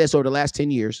 success over the last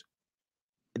 10 years,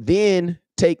 then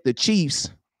take the Chiefs'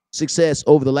 success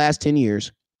over the last 10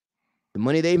 years, the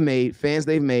money they've made, fans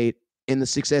they've made, and the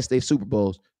success they've Super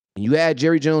Bowls, and you had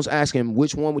Jerry Jones ask him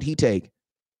which one would he take,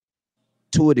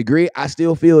 to a degree, I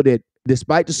still feel that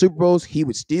despite the Super Bowls, he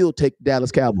would still take the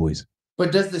Dallas Cowboys.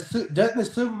 But doesn't the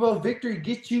Super Bowl victory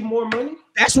get you more money?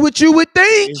 That's what you would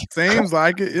think. It seems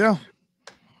like it, yeah.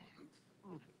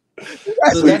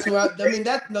 So that's where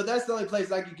that's the only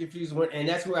place I get confused with, and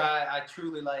that's where I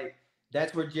truly like.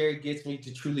 That's where Jerry gets me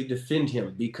to truly defend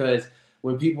him, because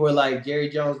when people are like, Jerry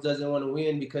Jones doesn't want to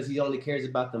win because he only cares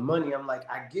about the money, I'm like,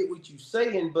 I get what you're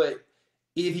saying, but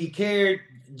if he cared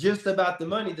just about the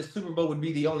money, the Super Bowl would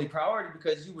be the only priority,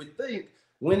 because you would think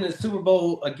winning the Super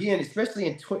Bowl again, especially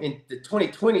in the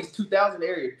 2020s, 2000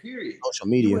 area period. Social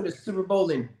media. You win a Super Bowl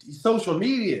in social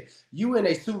media. You win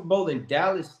a Super Bowl in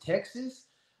Dallas, Texas.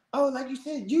 Oh, like you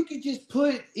said, you could just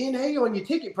put NA on your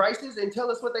ticket prices and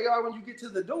tell us what they are when you get to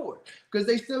the door, because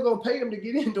they still gonna pay them to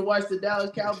get in to watch the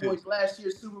Dallas Cowboys last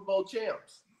year's Super Bowl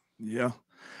champs. Yeah,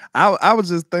 I was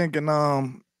just thinking,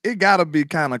 it gotta be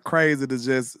kind of crazy to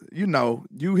just,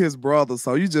 you his brother,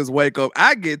 so you just wake up.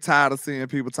 I get tired of seeing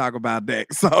people talk about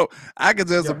Dak, so I can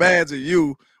just imagine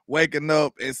you waking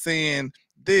up and seeing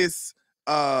this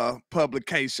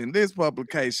publication,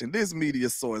 this media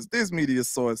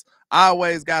source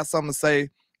always got something to say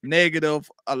negative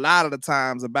a lot of the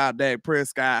times about Dak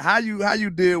Prescott. How you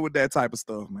deal with that type of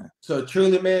stuff, man? So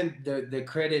truly, man, the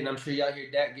credit, and I'm sure y'all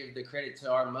hear Dak give the credit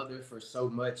to our mother for so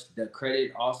much. The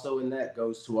credit also in that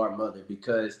goes to our mother,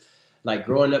 because like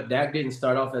growing up, Dak didn't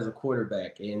start off as a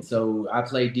quarterback. And so I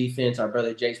played defense. Our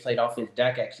brother Jace played offense.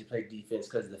 Dak actually played defense,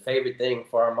 because the favorite thing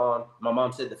for our mom, my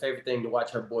mom said the favorite thing to watch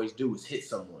her boys do was hit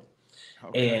someone.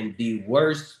 Okay. And the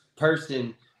worst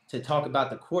person to talk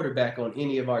about the quarterback on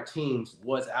any of our teams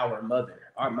was our mother.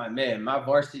 My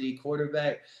varsity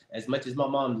quarterback, as much as my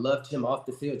mom loved him off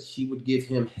the field, she would give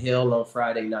him hell on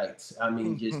Friday nights. I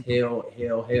mean, just hell,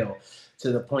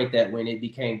 to the point that when it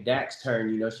became Dak's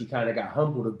turn, she kind of got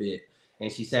humbled a bit.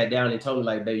 And she sat down and told me,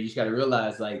 like, baby, you just got to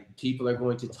realize, like, people are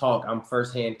going to talk. I'm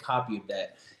firsthand copy of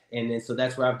that. And then so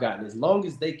that's where I've gotten. As long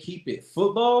as they keep it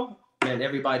football, man,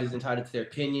 everybody's entitled to their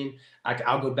opinion.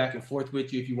 I'll go back and forth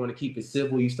with you. If you want to keep it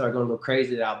civil, you start going a little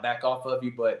crazy, then I'll back off of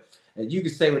you. But you can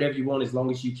say whatever you want as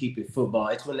long as you keep it football.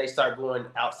 It's when they start going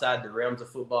outside the realms of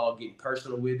football, getting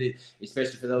personal with it,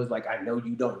 especially for those like, I know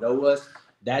you don't know us.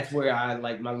 That's where I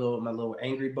like my little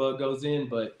angry bug goes in.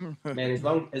 But man, as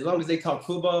long as they talk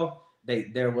football,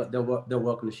 they're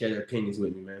welcome to share their opinions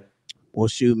with me, man. Well,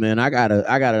 shoot, man, I got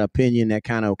an opinion that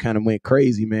kind of went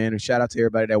crazy, man. And shout out to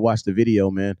everybody that watched the video,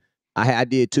 man. I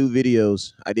did two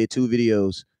videos.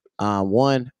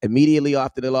 One, immediately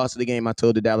after the loss of the game, I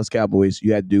told the Dallas Cowboys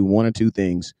you had to do one or two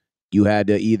things. You had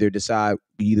to either decide,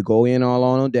 you either go in all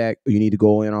on Dak, or you need to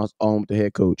go in on with the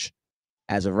head coach.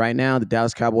 As of right now, the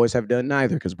Dallas Cowboys have done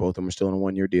neither because both of them are still in a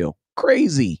one-year deal.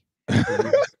 Crazy.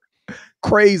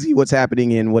 Crazy what's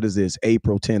happening in, what is this,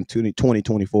 April 10th,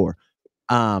 2024.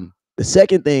 The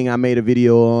second thing I made a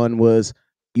video on was,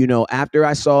 after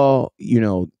I saw,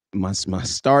 my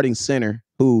starting center,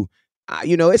 who,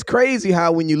 it's crazy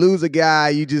how when you lose a guy,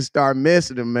 you just start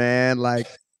missing him, man. Like,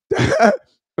 I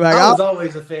was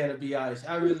always a fan, to be honest.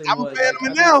 I really I'm was. a fan of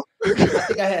him now. I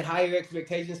think I had higher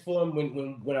expectations for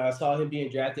him when I saw him being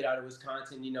drafted out of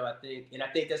Wisconsin. I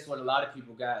think that's what a lot of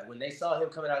people got when they saw him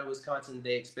coming out of Wisconsin.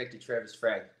 They expected Travis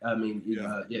Frederick.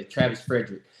 Travis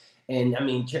Frederick. And I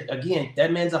mean, again,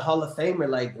 that man's a Hall of Famer.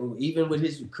 Like, even with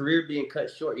his career being cut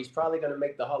short, he's probably going to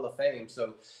make the Hall of Fame.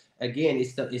 So, again,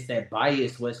 it's that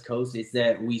bias, West Coast. It's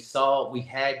that we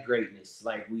had greatness,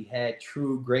 like we had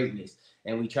true greatness,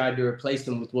 and we tried to replace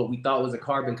him with what we thought was a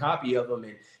carbon copy of him.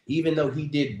 And even though he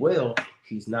did well,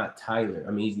 he's not Tyler.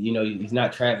 I mean, he's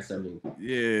not Travis. I mean,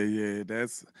 yeah,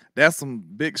 that's some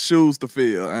big shoes to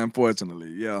fill,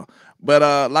 unfortunately. Yeah,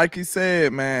 but like you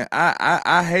said, man,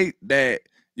 I hate that.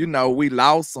 We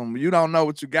lost him. You don't know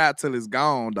what you got till it's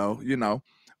gone, though,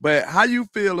 But how you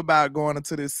feel about going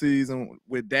into this season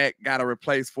with Dak got to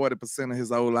replace 40% of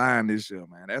his old line this year,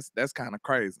 man? That's kind of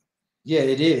crazy. Yeah,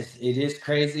 it is. It is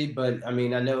crazy, but I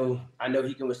mean, I know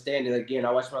he can withstand it. Again,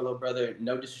 I watched my little brother.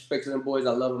 No disrespect to them boys,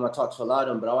 I love him. I talk to a lot of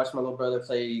them, but I watched my little brother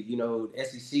play,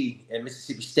 SEC at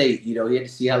Mississippi State. He had to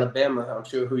see Alabama. I'm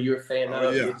sure who you're a fan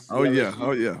of. Oh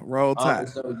yeah. Roll Tide.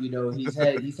 So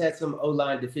he's had some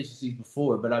O-line deficiencies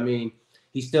before, but I mean,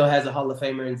 he still has a Hall of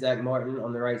Famer in Zach Martin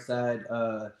on the right side.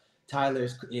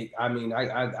 Tyler's,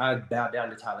 I bowed down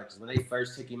to Tyler because when they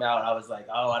first took him out, I was like,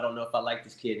 oh, I don't know if I like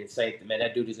this kid. And Saint, man,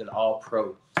 that dude is an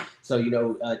all-pro. So,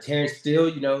 Terrence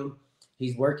Steele,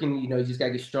 he's working, he just got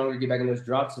to get stronger, get back in those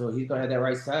drops. So he's going to have that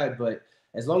right side. But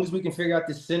as long as we can figure out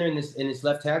this center and this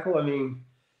left tackle, I mean,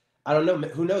 I don't know.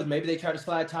 Who knows? Maybe they try to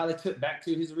slide Tyler back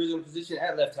to his original position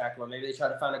at left tackle, or maybe they try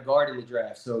to find a guard in the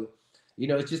draft. So,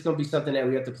 it's just going to be something that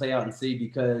we have to play out and see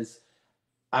because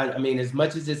I mean, as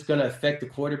much as it's going to affect the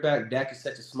quarterback, Dak is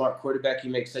such a smart quarterback. He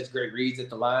makes such great reads at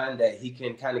the line that he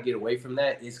can kind of get away from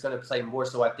that. It's going to play more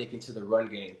so, I think, into the run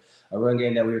game, a run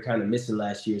game that we were kind of missing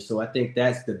last year. So I think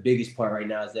that's the biggest part right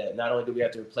now is that not only do we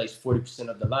have to replace 40%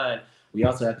 of the line, we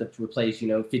also have to replace,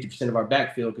 50% of our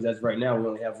backfield because as right now, we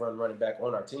only have one running back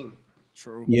on our team.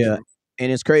 True. Yeah. True. And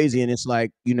it's crazy. And it's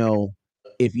like,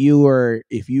 if you were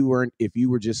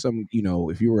just some,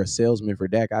 if you were a salesman for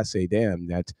Dak, I say, damn,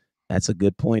 that's a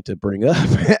good point to bring up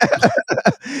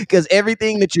because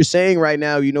everything that you're saying right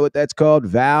now, you know what that's called?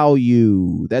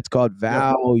 Value. That's called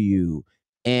value.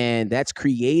 And that's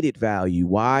created value.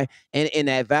 Why? And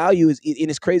that value and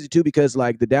it's crazy too, because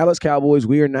like the Dallas Cowboys,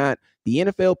 we are not, the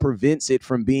NFL prevents it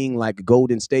from being like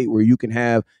Golden State where you can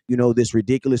have, this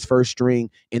ridiculous first string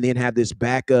and then have this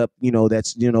backup,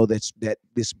 that's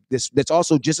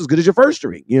also just as good as your first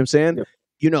string. You know what I'm saying? Yep.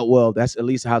 Well, that's at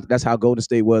least that's how Golden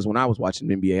State was when I was watching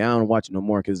the NBA. I don't watch it no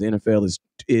more because the NFL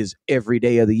is every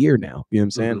day of the year now. You know what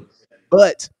I'm saying? Mm-hmm.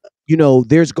 But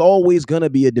there's always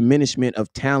gonna be a diminishment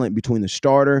of talent between the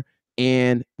starter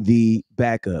and the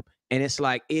backup, and it's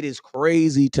like it is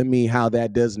crazy to me how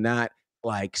that does not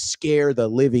like scare the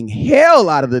living hell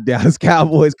out of the Dallas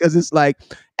Cowboys because it's like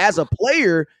as a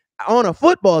player on a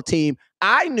football team,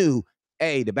 I knew,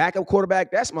 hey, the backup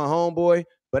quarterback, that's my homeboy.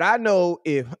 But I know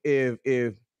if I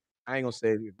ain't gonna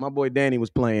say if my boy Danny was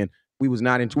playing, we was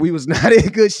not in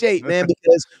good shape, man,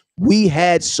 because we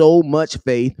had so much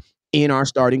faith in our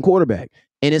starting quarterback.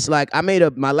 And it's like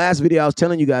my last video I was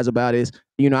telling you guys about is,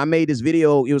 I made this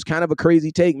video. It was kind of a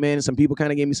crazy take, man. And some people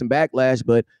kind of gave me some backlash,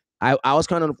 but I was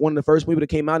kind of one of the first people that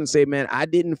came out and said, man, I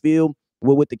didn't feel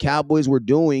what the Cowboys were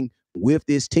doing with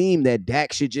this team that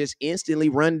Dak should just instantly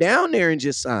run down there and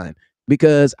just sign.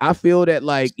 Because I feel that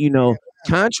like,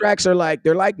 contracts are like,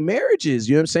 they're like marriages.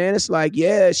 You know what I'm saying? It's like,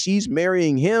 yeah, she's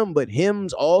marrying him, but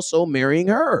him's also marrying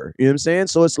her. You know what I'm saying?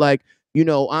 So it's like,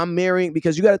 I'm marrying,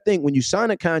 because you got to think when you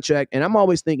sign a contract, and I'm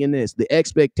always thinking this, the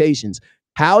expectations.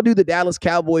 How do the Dallas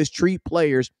Cowboys treat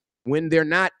players when they're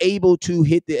not able to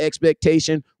hit the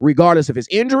expectation, regardless if it's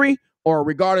injury or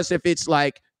regardless if it's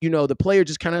like, the player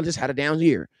just kind of just had a down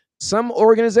year? Some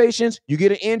organizations, you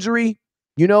get an injury,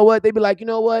 you know what? They'd be like,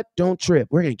 don't trip.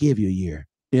 We're going to give you a year.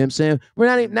 You know what I'm saying?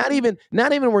 We're not even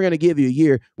we're going to give you a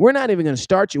year. We're not even going to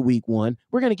start you week 1.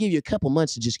 We're going to give you a couple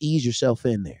months to just ease yourself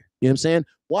in there. You know what I'm saying?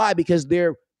 Why? Because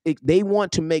they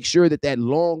want to make sure that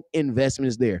long investment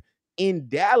is there. In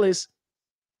Dallas,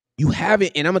 you have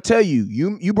it, and I'm gonna tell you,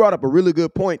 you brought up a really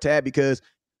good point, Tad, because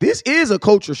this is a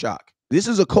culture shock. This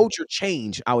is a culture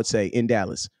change, I would say, in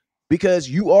Dallas, because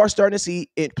you are starting to see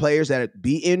players that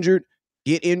be injured,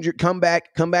 get injured, come back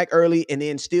early, and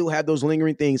then still have those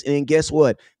lingering things. And then guess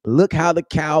what? Look how the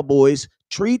Cowboys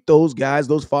treat those guys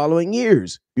those following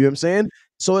years. You know what I'm saying?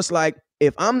 So it's like,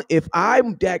 if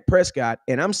I'm Dak Prescott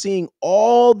and I'm seeing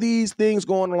all these things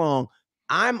going along,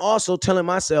 I'm also telling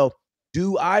myself,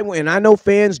 and I know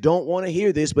fans don't want to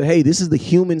hear this, but hey, this is the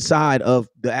human side of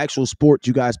the actual sport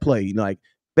you guys play. Like,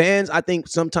 fans, I think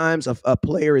sometimes a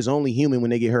player is only human when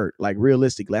they get hurt. Like,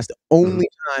 realistically, that's the only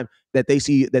time that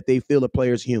they feel a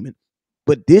player is human.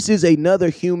 But this is another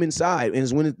human side, and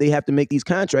it's when they have to make these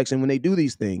contracts and when they do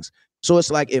these things. So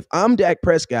it's like, if I'm Dak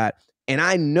Prescott and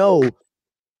I know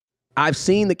I've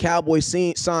seen the Cowboys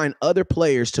sign other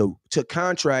players to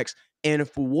contracts, and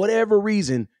for whatever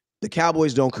reason the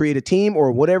Cowboys don't create a team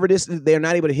or whatever this is, they're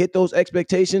not able to hit those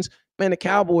expectations, man, the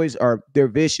Cowboys they're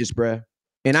vicious, bruh.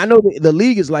 And I know the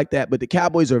league is like that, but the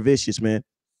Cowboys are vicious, man.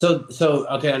 So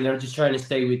okay, I'm just trying to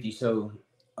stay with you. So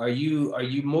are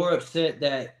you more upset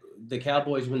that the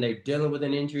Cowboys, when they're dealing with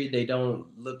an injury, they don't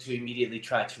look to immediately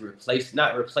try to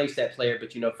not replace that player,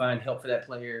 but find help for that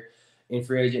player in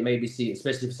free agent, maybe see,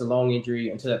 especially if it's a long injury,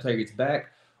 until that player gets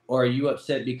back? Or are you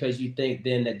upset because you think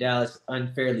then that Dallas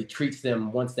unfairly treats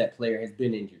them once that player has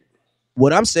been injured?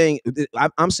 What I'm saying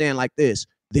like this: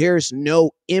 there's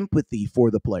no empathy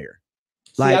for the player.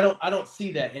 See, I don't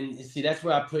see that, and see, that's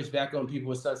where I push back on people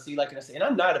with stuff. See, like I said, and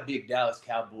I'm not a big Dallas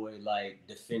Cowboy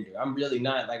defender. I'm really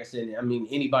not. Like I said, I mean,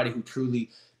 anybody who truly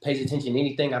pays attention to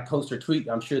anything I post or tweet,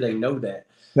 I'm sure they know that.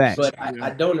 Facts. But I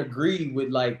don't agree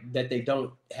with that they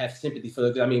don't have sympathy for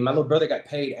it. I mean, my little brother got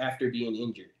paid after being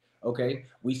injured. Okay,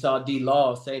 we saw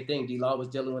D-Law, same thing. D-Law was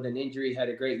dealing with an injury, had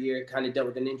a great year, kind of dealt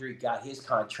with an injury, got his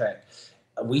contract.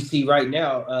 We see right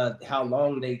now how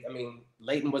long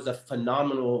Leighton was a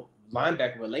phenomenal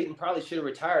linebacker, but Leighton probably should have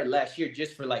retired last year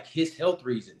just for his health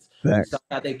reasons. We saw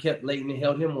how they kept Leighton and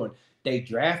held him on. They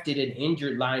drafted an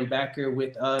injured linebacker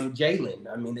with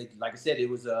Jalen. I mean, like I said, it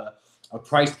was a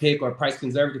price pick or a price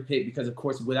conservative pick because, of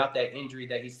course, without that injury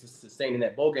that he sustained in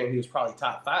that bowl game, he was probably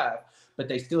top 5. But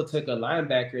they still took a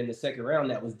linebacker in the second round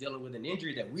that was dealing with an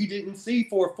injury that we didn't see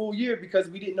for a full year because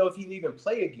we didn't know if he'd even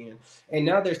play again. And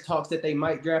now there's talks that they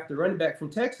might draft a running back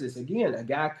from Texas. Again, a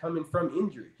guy coming from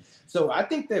injury. So I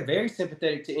think they're very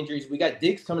sympathetic to injuries. We got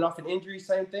Diggs coming off an injury,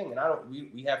 same thing. And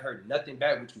we have heard nothing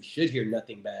bad, which we should hear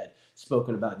nothing bad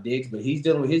spoken about Diggs, but he's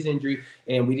dealing with his injury,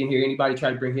 and we didn't hear anybody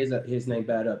try to bring his name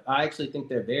back up. I actually think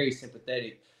they're very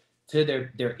sympathetic to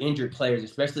their injured players,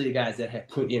 especially the guys that have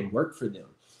put in work for them.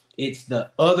 It's the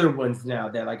other ones now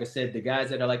that, like I said, the guys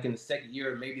that are in the second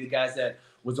year, or maybe the guys that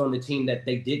was on the team that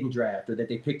they didn't draft or that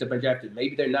they picked up and drafted,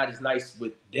 maybe they're not as nice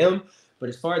with them. But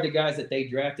as far as the guys that they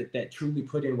drafted that truly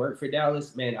put in work for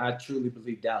Dallas, man, I truly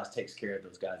believe Dallas takes care of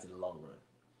those guys in the long run.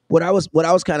 What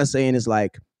I was kind of saying is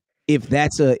if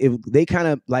they kind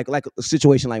of like a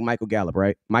situation like Michael Gallup,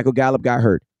 right? Michael Gallup got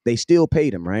hurt. They still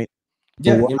paid him, right?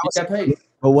 Yeah, he got paid.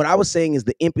 But what I was saying is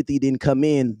the empathy didn't come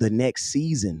in the next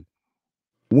season.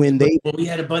 When we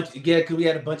had a bunch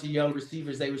of young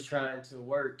receivers they was trying to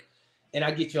work, and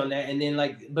I get you on that. And then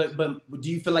but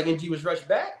do you feel like NG was rushed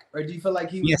back, or do you feel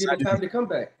like he was given time to come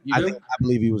back? I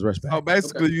believe he was rushed back. So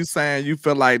basically, you saying you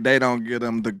feel like they don't give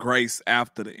him the grace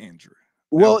after the injury?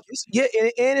 Well, yeah,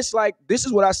 and it's this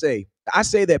is what I say. I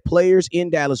say that players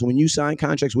in Dallas, when you sign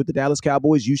contracts with the Dallas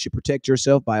Cowboys, you should protect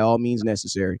yourself by all means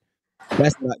necessary.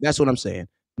 That's what I'm saying.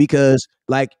 Because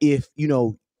if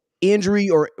injury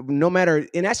or no matter,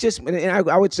 and that's just, and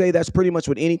I would say that's pretty much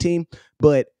with any team.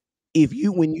 But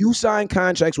when you sign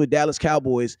contracts with Dallas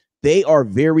Cowboys, they are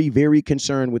very, very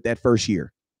concerned with that first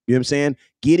year. You know what I'm saying?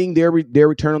 Getting their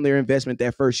return on their investment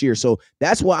that first year. So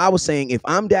that's why I was saying, if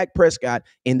I'm Dak Prescott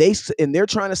and they're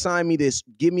trying to sign me this,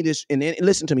 give me this, and then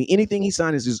listen to me, anything he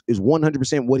signs is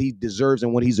 100% what he deserves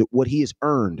and what he has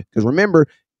earned. Because remember,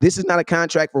 this is not a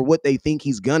contract for what they think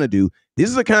he's gonna do.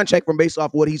 This is a contract based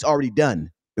off what he's already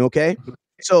done. Okay,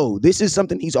 so this is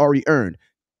something he's already earned.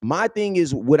 My thing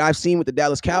is, what I've seen with the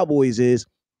Dallas Cowboys is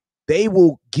they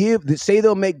will say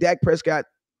they'll make Dak Prescott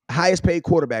highest paid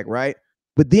quarterback, right?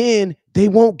 But then they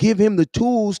won't give him the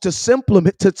tools to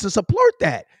supplement to support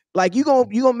that. Like you're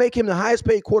gonna make him the highest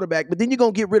paid quarterback, but then you're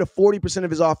gonna get rid of 40% of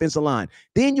his offensive line.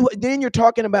 Then you're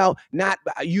talking about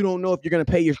you don't know if you're gonna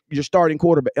pay your starting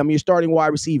quarterback. I mean your starting wide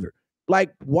receiver.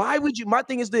 Like, why would you? My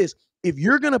thing is this: if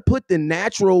you're gonna put the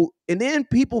natural, and then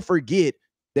people forget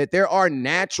that there are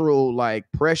natural like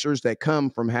pressures that come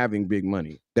from having big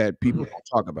money that people don't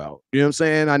talk about. You know what I'm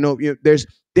saying? I know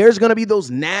there's gonna be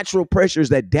those natural pressures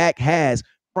that Dak has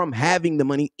from having the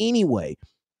money anyway.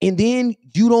 And then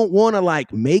you don't want to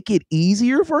like make it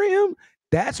easier for him.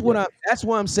 That's why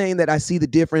I'm saying that I see the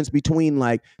difference between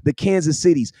like the Kansas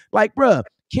Cities. Like, bruh,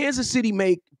 Kansas City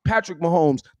made Patrick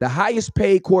Mahomes the highest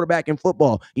paid quarterback in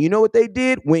football. And you know what they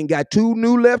did? Went and got 2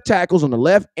 new left tackles on the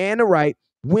left and the right,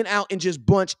 went out and just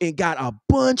got a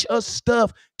bunch of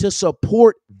stuff to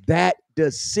support that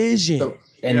decision. So,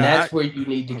 that's where you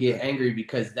need to get angry,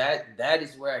 because that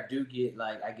is where I do get,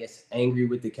 like, I guess, angry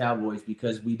with the Cowboys,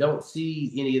 because we don't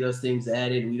see any of those things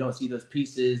added. We don't see those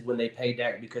pieces when they pay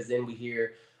Dak, because then we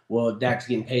hear, well, Dak's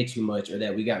getting paid too much, or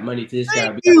that we got money to this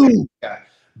guy.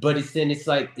 But it's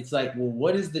like, well,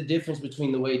 what is the difference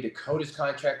between the way Dakota's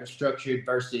contract was structured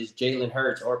versus Jalen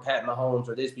Hurts or Pat Mahomes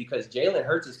or this? Because Jalen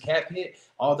Hurts' cap hit,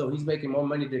 although he's making more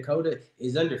money than Dakota,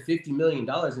 is under $50 million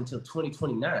until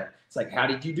 2029. It's like, how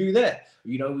did you do that?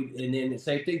 You know, and then the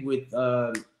same thing with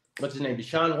what's his name,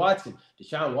 Deshaun Watson.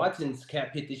 Deshaun Watson's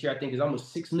cap hit this year, I think, is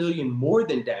almost $6 million more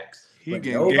than Dak's. He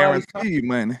getting guaranteed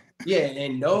money. Yeah,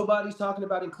 and nobody's talking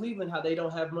about in Cleveland how they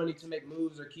don't have money to make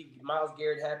moves or keep Myles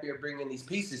Garrett happy or bring in these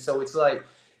pieces. So it's like,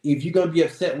 if you're going to be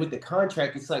upset with the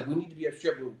contract, it's like we need to be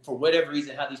upset for whatever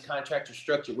reason how these contracts are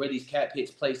structured, where these cap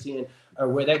hits place in, or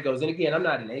where that goes. And again, I'm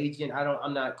not an agent.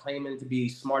 I'm not claiming to be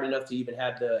smart enough to even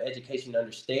have the education to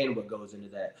understand what goes into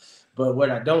that. But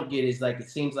what I don't get is, like, it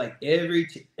seems like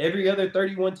every other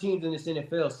 31 teams in this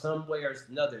NFL, some way or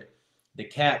another, the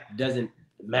cap doesn't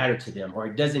matter to them, or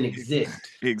it doesn't exist.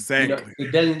 Exactly. You know,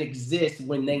 it doesn't exist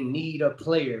when they need a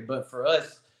player. But for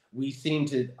us, we seem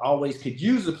to always could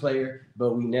use a player,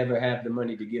 but we never have the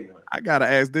money to get one. I gotta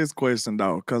ask this question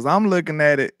though, because I'm looking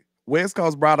at it. West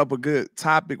Coast brought up a good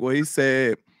topic where he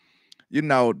said, you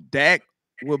know, Dak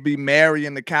will be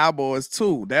marrying the Cowboys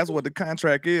too. That's what the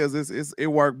contract is. It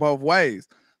worked both ways.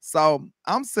 So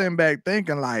I'm sitting back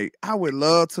thinking, like, I would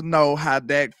love to know how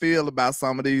Dak feel about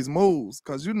some of these moves.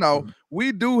 Because, you know,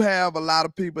 we do have a lot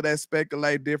of people that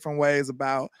speculate different ways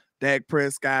about Dak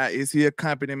Prescott. Is he a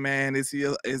company man? Is he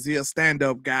a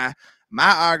stand-up guy?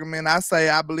 My argument, I say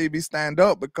I believe he stand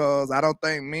up, because I don't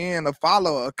think men will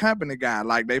follow a company guy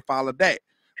like they follow Dak.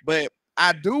 But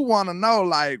I do want to know,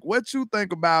 like, what you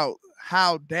think about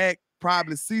how Dak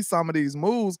probably see some of these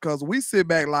moves, because we sit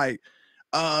back like,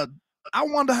 I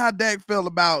wonder how Dak felt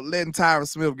about letting Tyron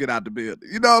Smith get out the building.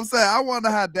 You know what I'm saying? I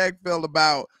wonder how Dak felt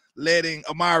about letting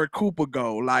Amari Cooper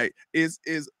go. Like,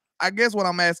 I guess what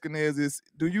I'm asking is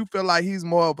do you feel like he's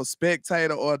more of a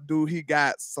spectator, or do he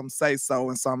got some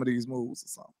say-so in some of these moves or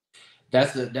something?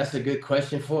 That's a good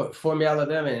question for me,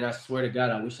 Alabama, and I swear to God,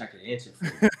 I wish I could answer for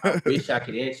you. I wish I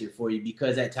could answer for you,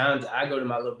 because at times I go to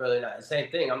my little brother and the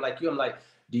same thing. I'm like, do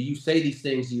you say these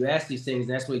things? Do you ask these things?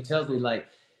 And that's what he tells me, like,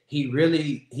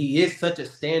 he is such a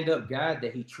stand-up guy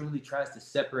that he truly tries to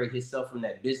separate himself from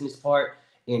that business part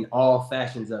in all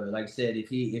fashions of it. Like I said, if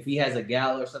he has a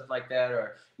gala or something like that,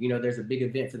 or, you know, there's a big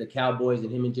event for the Cowboys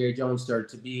and him and Jerry Jones start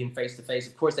to be in face-to-face,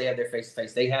 of course they have their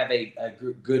face-to-face. They have a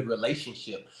good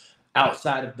relationship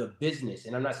outside of the business.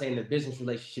 And I'm not saying the business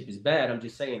relationship is bad. I'm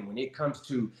just saying when it comes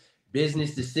to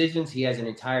business decisions, he has an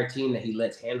entire team that he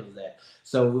lets handle that.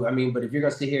 So, I mean, but if you're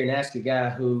going to sit here and ask a guy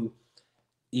who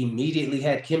immediately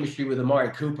had chemistry with Amari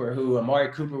Cooper, who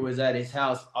Amari Cooper was at his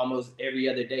house almost every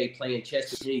other day playing chess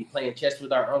with me, playing chess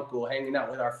with our uncle, hanging out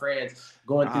with our friends,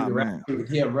 going through the route with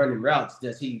him, running routes.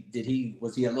 Was he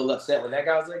a little upset when that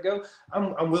guy was let go?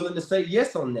 I'm willing to say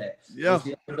yes on that. Yeah. Was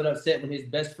he a little bit upset when his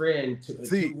best friend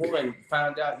 2-1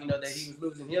 found out, you know, that he was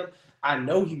losing him? I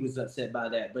know he was upset by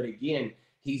that, but again,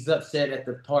 he's upset at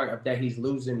the part of that he's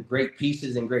losing great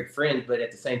pieces and great friends, but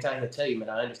at the same time, he'll tell you, man,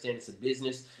 I understand it's a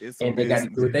business, and they got to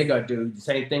do what they got to do. The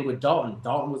same thing with Dalton.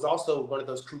 Dalton was also one of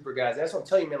those Cooper guys. That's what I'm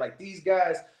telling you, man. Like, these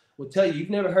guys will tell you, you've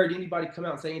never heard anybody come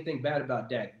out and say anything bad about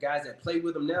Dak. Guys that play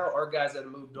with him now or guys that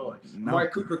have moved on. No. Amari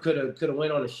Cooper could have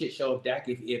went on a shit show of Dak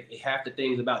if half the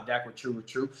things about Dak were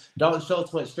true. Dalton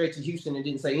Schultz went straight to Houston and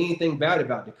didn't say anything bad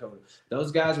about Dakota.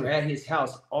 Those guys were at his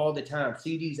house all the time.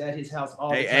 CD's at his house all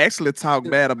the time. They actually talk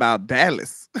bad about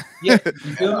Dallas. Yeah.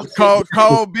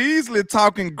 Cole Beasley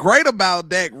talking great about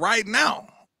Dak right now.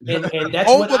 And that's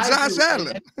over what I Josh do.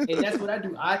 Allen. And that's what I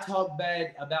do. I talk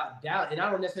bad about Dallas, and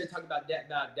I don't necessarily talk about that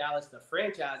about Dallas, the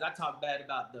franchise. I talk bad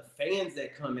about the fans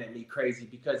that come at me crazy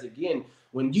because again,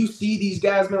 when you see these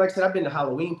guys, man, like I said, I've been to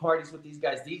Halloween parties with these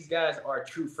guys. These guys are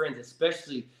true friends,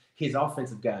 especially his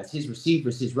offensive guys, his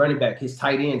receivers, his running back, his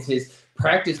tight ends, his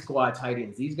practice squad tight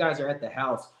ends. These guys are at the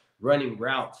house running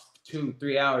routes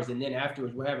 2-3 hours, and then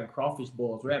afterwards we're having crawfish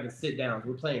boils, we're having sit downs,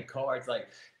 we're playing cards. Like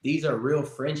these are real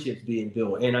friendships being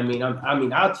built. And I mean,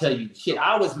 I'll tell you, shit,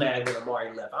 I was mad when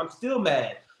Amari left. I'm still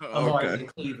mad Amari's in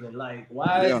Cleveland. Like,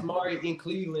 why is Amari in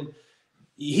Cleveland?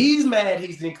 He's mad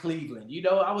he's in Cleveland. You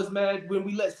know, I was mad when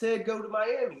we let Ced go to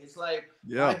Miami. It's like,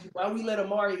 why we let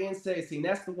Amari and Ced see? And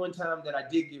that's the one time that I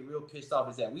did get real pissed off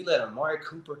is that we let Amari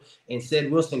Cooper and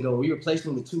Ced Wilson go. We replaced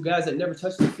them with two guys that never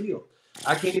touched the field.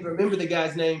 I can't even remember the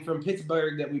guy's name from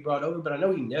Pittsburgh that we brought over, but I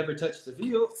know he never touched the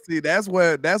field. See, that's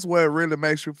where it really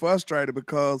makes you frustrated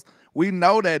because we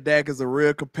know that Dak is a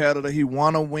real competitor. He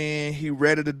want to win. He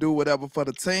ready to do whatever for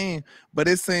the team. But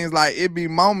it seems like it be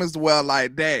moments where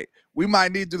like, Dak, we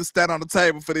might need you to stand on the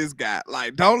table for this guy.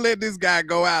 Like, don't let this guy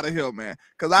go out of here, man.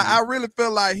 Because I really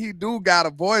feel like he do got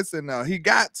a voice in there. He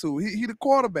got to. He the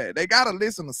quarterback. They got to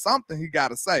listen to something he got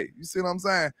to say. You see what I'm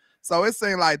saying? So it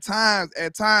seems like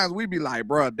at times we be like,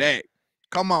 bro, Dak,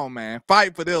 come on, man,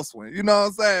 fight for this one. You know what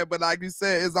I'm saying? But like you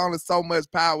said, it's only so much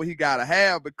power he got to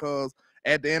have because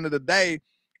at the end of the day,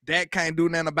 Dak can't do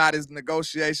nothing about his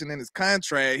negotiation in his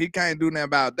contract. He can't do nothing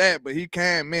about that, but he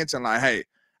can mention like, hey,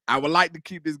 I would like to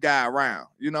keep this guy around.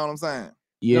 You know what I'm saying?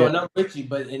 Yeah. No, and I'm with you,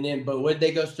 but where'd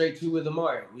they go straight to with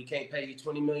Amari? We can't pay you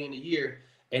 $20 million a year.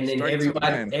 And then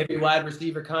every wide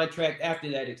receiver contract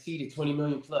after that exceeded $20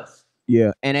 million plus.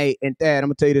 Yeah, and Thad, I'm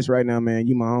gonna tell you this right now, man.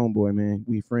 You my homeboy, man.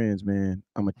 We friends, man.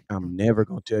 I'm never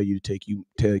gonna tell you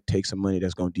to take some money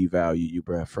that's gonna devalue you,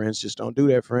 bro. Friends just don't do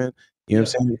that, friend. You know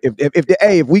what I'm saying?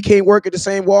 If we can't work at the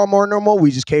same Walmart no more,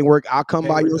 we just can't work. I'll come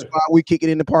by your spot. We kick it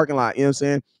in the parking lot. You know what I'm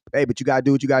saying? Hey, but you gotta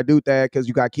do what you gotta do, Thad, because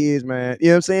you got kids, man. You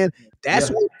know what I'm saying?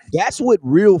 That's what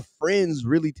real friends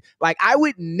really like. I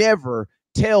would never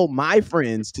tell my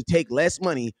friends to take less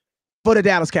money for the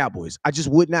Dallas Cowboys. I just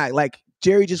would not. Like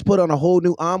Jerry just put on a whole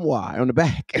new armoire on the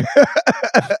back.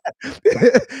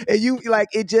 And you like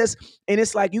it just, and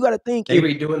it's like you got to think they're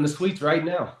redoing the suites right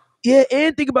now. Yeah,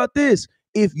 and think about this.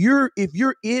 If you're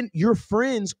in, your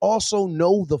friends also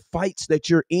know the fights that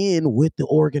you're in with the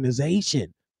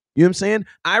organization. You know what I'm saying?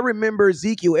 I remember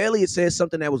Ezekiel Elliott said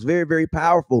something that was very, very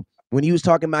powerful when he was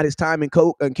talking about his time in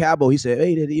Cabo. He said,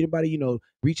 "Hey, did anybody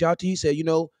reach out to you?" He said,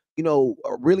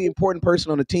 a really important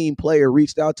person on the team, player,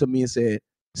 reached out to me and said,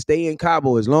 "Stay in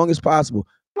Cabo as long as possible."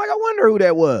 I'm like, I wonder who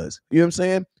that was. You know what I'm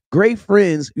saying? Great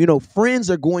friends, friends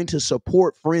are going to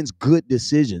support friends' good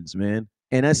decisions, man.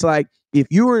 And that's like, if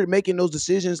you were making those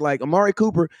decisions like Amari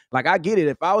Cooper, like I get it.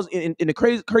 If I was in the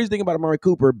crazy thing about Amari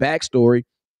Cooper, backstory,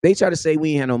 they try to say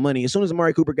we ain't had no money. As soon as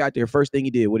Amari Cooper got there, first thing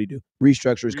he did, what did he do?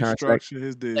 Restructure his contract. Restructure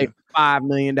his deal. Like $5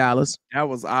 million. That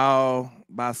was all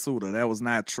by Suda. That was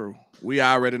not true. We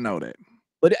already know that.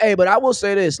 But I will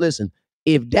say this. Listen,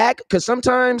 if Dak, because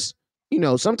sometimes you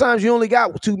only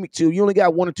got you only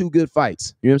got one or two good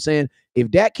fights. You know what I'm saying?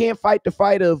 If Dak can't fight the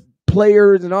fight of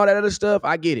players and all that other stuff,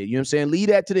 I get it. You know what I'm saying? Leave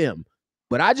that to them.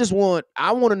 But I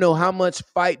want to know how much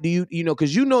fight do you know,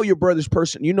 because your brother's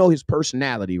person, his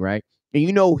personality, right? And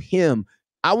you know him.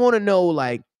 I want to know,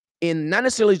 like, in not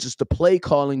necessarily just the play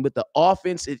calling, but the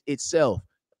offense itself.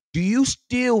 Do you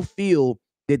still feel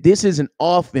that this is an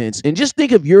offense? And just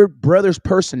think of your brother's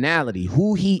personality,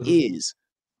 who he is,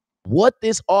 what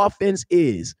this offense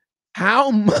is.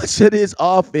 How much of this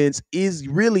offense is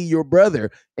really your brother,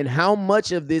 and how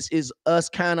much of this is us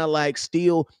kind of like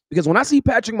still? Because when I see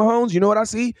Patrick Mahomes, you know what I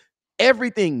see?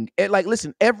 Everything. Like,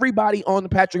 listen, everybody on the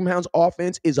Patrick Mahomes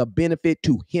offense is a benefit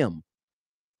to him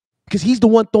because he's the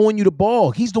one throwing you the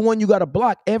ball. He's the one you got to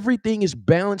block. Everything is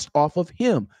balanced off of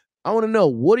him. I want to know,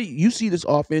 what do you see this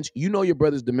offense? You know your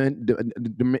brother's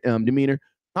demeanor.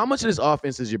 How much of this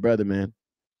offense is your brother, man?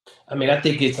 I mean, I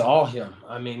think it's all him.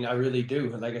 I mean, I really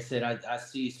do. Like I said, I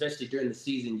see, especially during the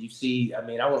season,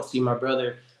 I won't see my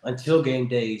brother until game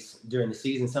days during the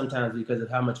season sometimes because of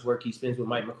how much work he spends with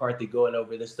Mike McCarthy going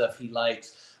over the stuff he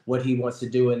likes, what he wants to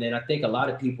do. And then I think a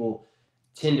lot of people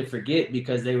tend to forget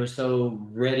because they were so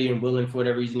ready and willing for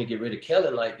whatever reason to get rid of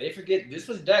Kellen. Like, they forget this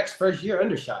was Dak's first year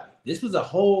under Shotty. This was a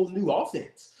whole new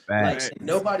offense. Like,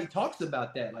 nobody talks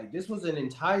about that. Like, this was an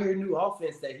entire new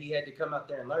offense that he had to come out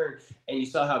there and learn, and you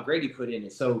saw how great he put in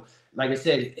it. So, like I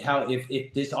said,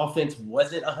 if this offense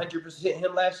wasn't 100%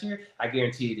 him last year, I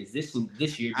guarantee it is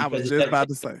this year. I was just about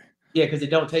to say. Yeah, because it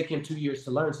don't take him 2 years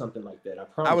to learn something like that. I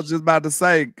promise. I was just about to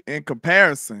say, in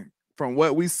comparison, from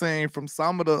what we seen from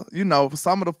some of the,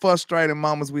 some of the frustrating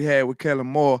moments we had with Kellen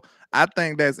Moore, I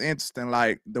think that's interesting.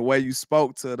 Like the way you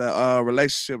spoke to the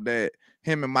relationship that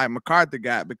him and Mike McCarthy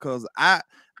got, because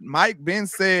Mike Ben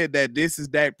said that this is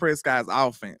Dak Prescott's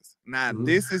offense. Now,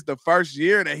 this is the first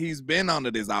year that he's been under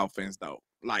this offense, though,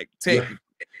 like technically.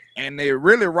 And they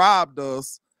really robbed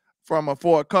us for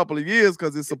a couple of years,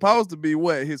 because it's supposed to be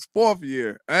his 4th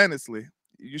year, honestly.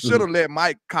 You should have let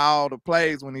Mike call the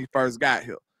plays when he first got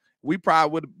here. We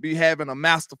probably would be having a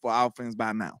masterful offense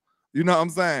by now. You know what I'm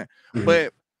saying?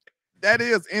 But that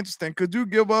is interesting. Could you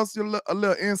give us a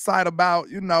little insight about,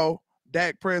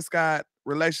 Dak Prescott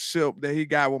relationship that he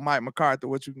got with Mike McCarthy,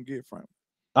 what you can get from him?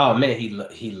 Oh man,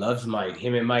 he loves Mike.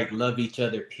 Him and Mike love each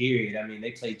other, period. I mean,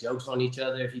 they play jokes on each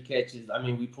other if he catches. I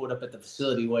mean, we pulled up at the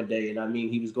facility one day, and I mean,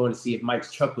 he was going to see if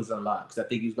Mike's truck was unlocked, because I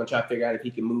think he was going to try to figure out if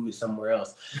he can move it somewhere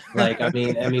else. Like, I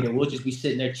mean, and we'll just be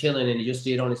sitting there chilling, and you'll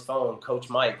see it on his phone, Coach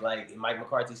Mike. Like, Mike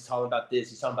McCarthy's talking about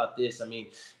this, he's talking about this. I mean,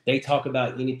 they talk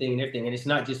about anything and everything, and it's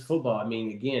not just football. I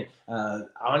mean, again,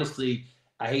 honestly,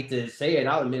 I hate to say it,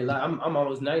 I'll admit it, I'm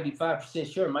almost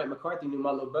 95% sure Mike McCarthy knew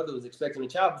my little brother was expecting a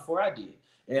child before I did.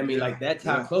 I mean, like, that's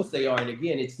how close they are. And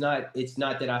again, it's not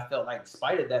that I felt like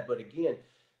spite of that, but again,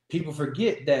 people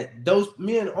forget that those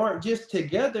men aren't just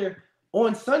together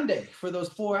on Sunday for those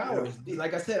 4 hours.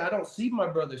 Like I said, I don't see my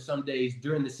brother some days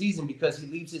during the season because he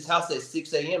leaves his house at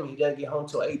 6 a.m. and he doesn't get home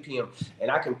till 8 p.m.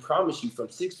 And I can promise you, from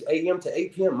 6 a.m. to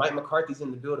 8 p.m., Mike McCarthy's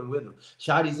in the building with him.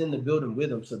 Shotty's in the building with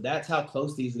him. So that's how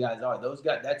close these guys are. Those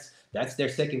guys, that's their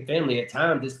second family. At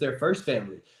times, it's their first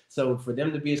family. So for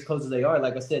them to be as close as they are,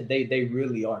 like I said, they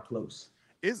really are close.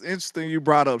 It's interesting you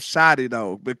brought up Shotty,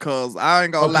 though, because I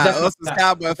ain't gonna lie, us as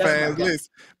Cowboy fans, listen,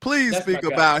 please speak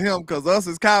about him, because us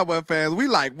as Cowboy fans, we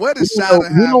like, what is Shotty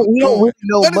doing? What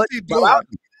is he doing?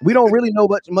 We don't really know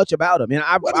much about him. And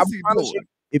I promise you,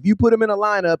 if you put him in a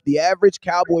lineup, the average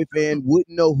Cowboy fan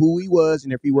wouldn't know who he was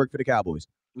and if he worked for the Cowboys.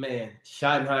 Man,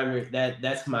 Schottenheimer,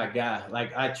 that's my guy.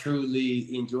 Like, I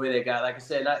truly enjoy that guy. Like I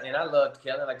said, and I loved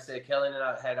Kellen. Like I said, Kellen and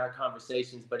I had our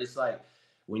conversations, but it's like,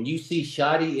 when you see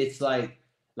Shotty, it's like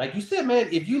you said, man,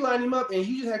 if you line him up and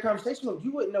you just had a conversation with him,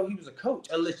 you wouldn't know he was a coach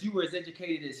unless you were as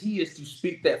educated as he is to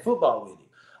speak that football with you.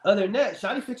 Other than that,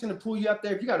 Shotty fixing to pull you out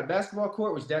there. If you got a basketball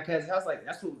court, which Dak has his house, like,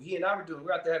 that's what he and I were doing.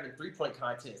 We're out there having 3-point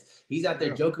contests. He's out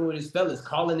there joking with his fellas,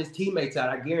 calling his teammates out.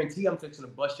 I guarantee I'm fixing to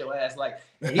bust your ass. Like,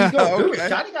 and he's gonna do it.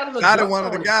 Shotty got a little Shotty one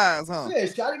of the guys, huh? Yeah,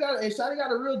 Shotty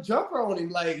got a real jumper on him.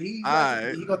 Like, he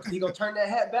gonna turn that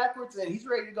hat backwards and he's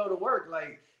ready to go to work.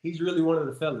 Like, he's really one of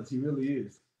the fellas. He really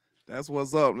is. That's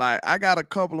what's up. Like, I got a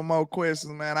couple of more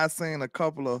questions, man. I seen a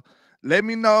couple of. Let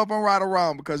me know if I'm right or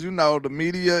wrong, because the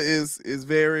media is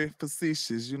very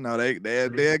facetious.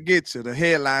 They'll get you. The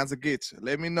headlines will get you.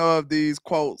 Let me know if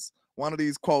one of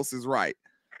these quotes is right.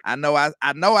 I know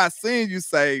I seen you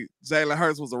say Jalen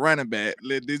Hurts was a running back.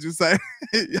 Did you say?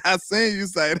 I seen you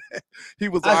say that he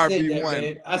was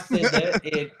RB1. I said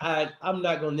that, and I'm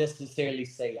not gonna necessarily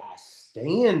say I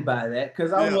stand by that,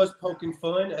 because I was poking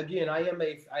fun. Again, I am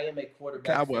a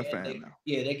quarterback Cowboy fan. I'm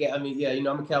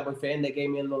a Cowboy fan. They gave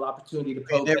me a little opportunity to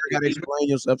poke. You never gotta explain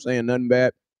yourself saying nothing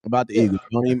bad about the Eagles.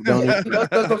 Don't even. That's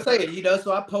what I'm saying.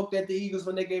 So I poked at the Eagles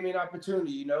when they gave me an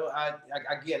opportunity. I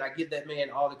give that man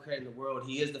all the credit in the world.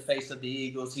 He is the face of the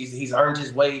Eagles. He's earned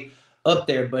his way up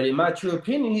there. But in my true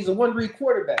opinion, he's a one-read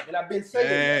quarterback, and I've been saying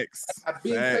that. I've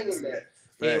been saying that.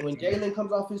 And when Jalen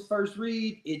comes off his first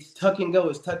read, it's tuck and go.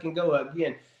 It's tuck and go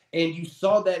again. And you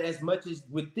saw that as much as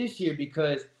with this year,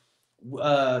 because,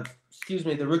 the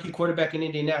rookie quarterback in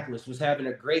Indianapolis was having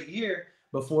a great year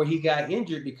before he got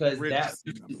injured, because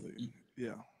Richardson,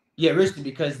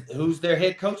 because who's their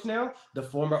head coach now? The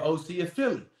former OC of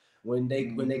Philly. When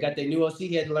they got their new OC,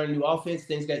 he had to learn a new offense.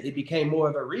 It became more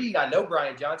of a read. I know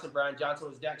Brian Johnson. Brian Johnson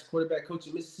was Dak's quarterback coach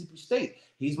at Mississippi State.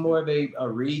 He's more of a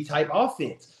read type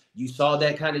offense. You saw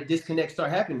that kind of disconnect start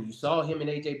happening. You saw him and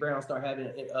A.J. Brown start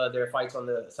having their fights on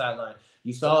the sideline.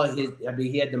 You saw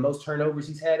he had the most turnovers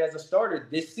he's had as a starter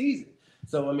this season.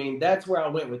 So, that's where I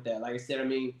went with that. Like I said,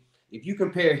 if you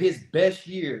compare his best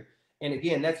year, and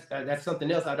again, that's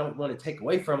something else I don't want to take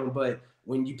away from him, but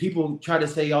when people try to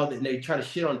say all that, they try to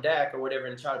shit on Dak or whatever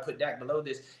and try to put Dak below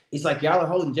this, it's like y'all are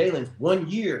holding Jalen's 1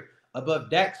 year above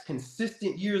Dak's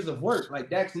consistent years of work. Like,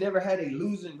 Dak's never had a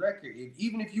losing record.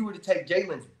 Even if you were to take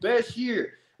Jalen's best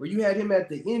year, where you had him at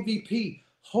the MVP,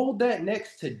 hold that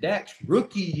next to Dak's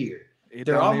rookie year.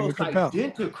 They're almost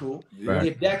identical. Right.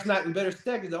 If Dak's not in better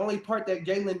stats, the only part that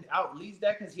Jalen outleads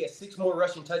Dak is he has 6 more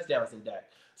rushing touchdowns than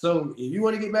Dak. So if you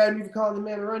want to get mad at me for calling the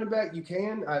man a running back, you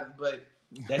can. But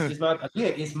that's just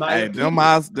it's my them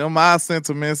my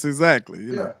sentiments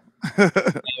exactly.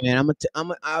 Man,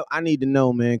 I need to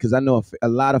know, man, because I know a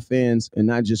lot of fans, and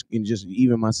not just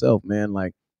even myself, man.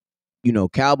 Like,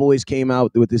 Cowboys came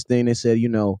out with this thing. They said,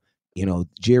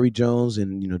 Jerry Jones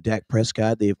and Dak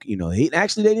Prescott. They've, they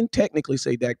didn't technically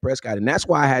say Dak Prescott, and that's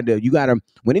why I had to. You got to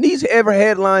when these ever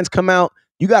headlines come out,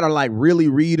 you got to like really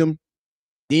read them.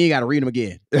 Then you got to read them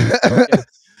again.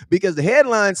 Because the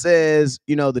headline says,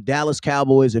 the Dallas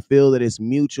Cowboys feel that it's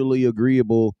mutually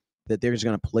agreeable that they're just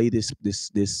going to play this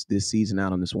season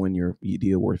out on this 1-year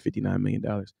deal worth $59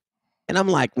 million. And I'm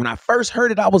like, when I first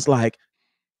heard it, I was like,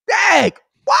 dang,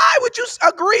 why would you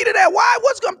agree to that? Why?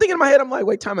 I'm thinking in my head, I'm like,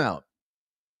 wait, time out.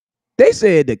 They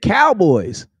said the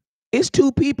Cowboys, it's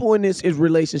two people in this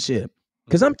relationship.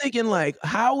 Because I'm thinking like,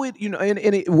 how would,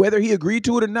 whether he agreed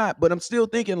to it or not, but I'm still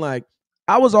thinking like,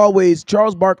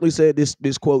 Charles Barkley said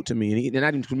this quote to me, and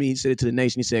not to me, he said it to the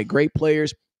nation. He said, great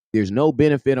players, there's no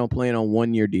benefit on playing on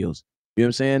 1-year deals. You know what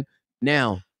I'm saying?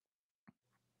 Now,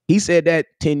 he said that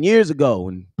 10 years ago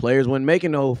when players weren't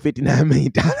making no $59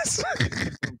 million.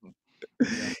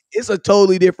 It's a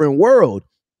totally different world.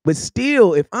 But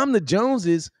still, if I'm the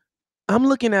Joneses, I'm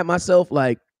looking at myself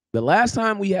like, the last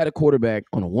time we had a quarterback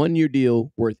on a 1-year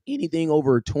deal worth anything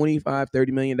over $25-30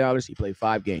 million, he played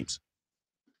 5 games.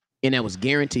 And that was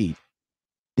guaranteed.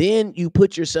 Then you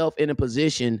put yourself in a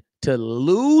position to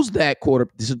lose that to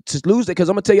lose that. Because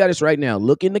I'm going to tell you this right now.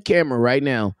 Look in the camera right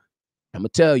now. I'm going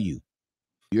to tell you,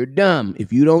 you're dumb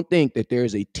if you don't think that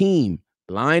there's a team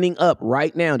lining up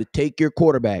right now to take your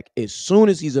quarterback as soon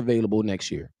as he's available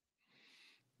next year.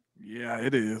 Yeah,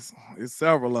 it is. It's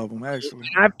several of them actually.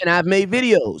 And I've made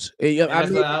videos.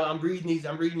 I'm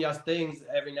reading y'all's things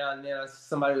every now and then.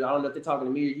 Somebody, I don't know if they're talking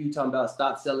to me or you, talking about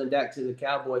stop selling Dak to the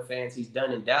Cowboy fans. He's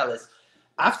done in Dallas.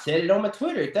 I've said it on my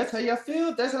Twitter. If that's how y'all feel,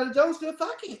 if that's how the Jones feel,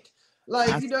 fuck it. Like,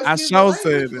 I sure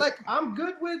said it. Like, I'm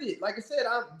good with it. Like I said,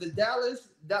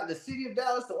 the city of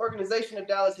Dallas, the organization of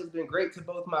Dallas has been great to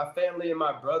both my family and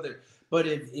my brother. But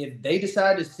if they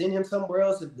decide to send him somewhere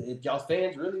else, if y'all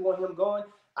fans really want him going,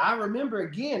 I remember,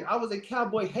 again, I was a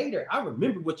Cowboy hater. I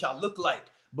remember what y'all looked like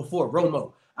before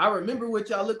Romo. I remember what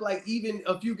y'all looked like even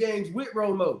a few games with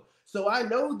Romo. So I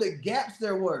know the gaps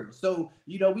there were. So,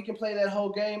 we can play that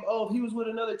whole game. Oh, if he was with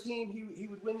another team, he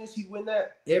would win this, he'd win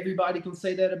that. Everybody can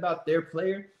say that about their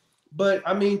player. But,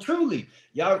 I mean, truly,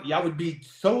 y'all would be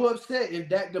so upset if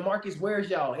Dak DeMarcus Ware's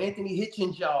y'all, Anthony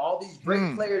Hitchens y'all, all these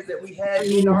great players that we had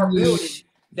in our building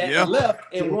that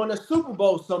left and won a Super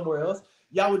Bowl somewhere else.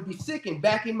 Y'all would be sick and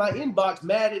back in my inbox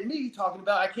mad at me talking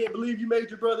about, I can't believe you made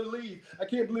your brother leave. I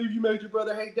can't believe you made your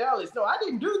brother hate Dallas. No, I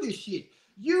didn't do this shit.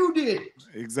 You did it.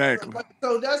 Exactly.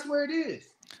 So that's where it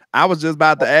is. I was just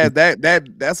about to ask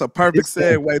that's a perfect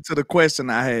segue to the question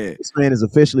I had. This man is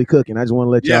officially cooking. I just want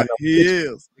to let y'all know. He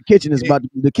is. The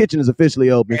kitchen is officially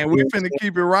open. And we're finna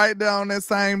keep it right there on that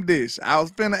same dish. I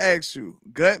was finna ask you,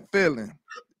 gut feeling,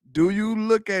 do you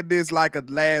look at this like a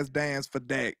last dance for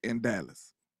Dak in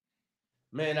Dallas?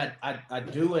 Man, I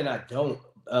do and I don't,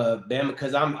 Bam,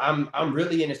 because I'm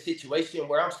really in a situation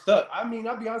where I'm stuck. I mean,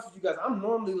 I'll be honest with you guys. I'm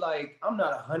normally like, I'm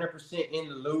not 100% in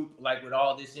the loop, like with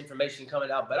all this information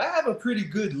coming out, but I have a pretty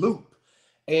good loop.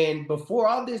 And before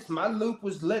all this, my loop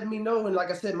was letting me know, and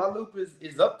like I said, my loop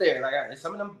is up there. Like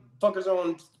some of them fuckers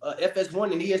on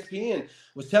FS1 and ESPN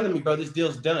was telling me, bro, this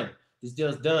deal's done. This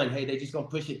deal's done. Hey, they just gonna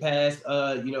push it past,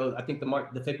 I think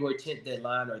the February 10th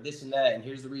deadline or this and that. And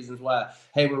here's the reasons why.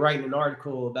 Hey, we're writing an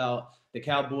article about the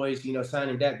Cowboys,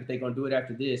 signing Dak, but they're gonna do it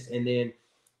after this. And then,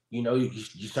 you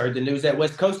started the news at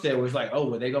West Coast there, where it's like, oh,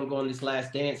 well, they're gonna go on this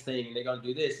last dance thing and they're gonna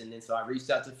do this. And then so I reached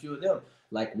out to a few of them,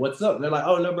 like, what's up? And they're like,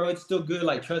 oh no, bro, it's still good.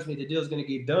 Like, trust me, the deal's gonna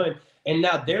get done. And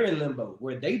now they're in limbo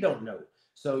where they don't know.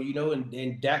 So,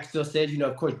 and Dak still says,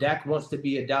 of course, Dak wants to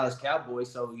be a Dallas Cowboy.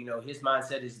 So, his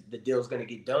mindset is the deal's going to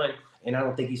get done. And I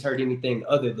don't think he's heard anything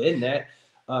other than that.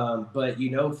 But,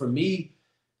 for me,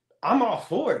 I'm all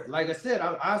for it. Like I said,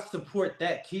 I support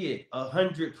that kid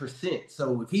 100%.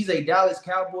 So if he's a Dallas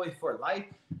Cowboy for life,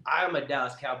 I am a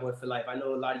Dallas Cowboy for life. I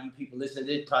know a lot of you people listening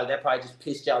to this, that probably just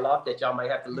pissed y'all off that y'all might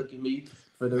have to look at me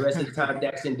for the rest of the time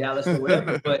Dak's in Dallas or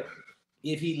whatever. But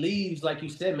if he leaves, like you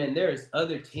said, man, there's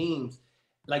other teams.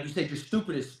 Like you said, you're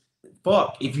stupid as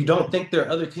fuck if you don't think there are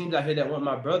other teams out here that want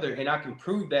my brother. And I can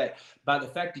prove that by the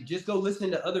fact that just go listen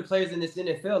to other players in this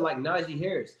NFL like Najee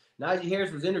Harris. Najee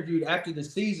Harris was interviewed after the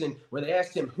season where they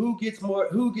asked him who gets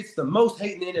the most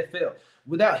hate in the NFL.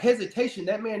 Without hesitation,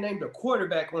 that man named a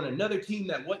quarterback on another team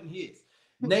that wasn't his,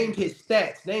 named his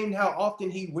stats, named how often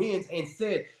he wins, and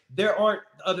said there aren't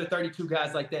other 32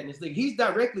 guys like that in this league. He's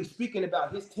directly speaking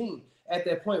about his team at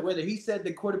that point, whether he said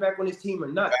the quarterback on his team or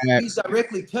not. He's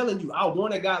directly telling you, I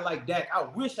want a guy like Dak. I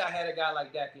wish I had a guy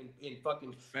like Dak in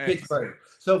fucking Pittsburgh.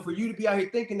 So for you to be out here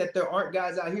thinking that there aren't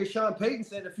guys out here, Sean Payton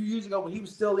said a few years ago when he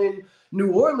was still in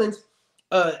New Orleans,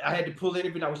 I had to pull the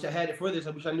interview. I wish I had it for this. I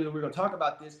wish I knew that we were going to talk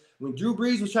about this. When Drew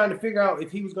Brees was trying to figure out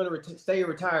if he was going to stay or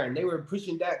retire, and they were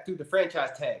pushing Dak through the franchise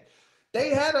tag, they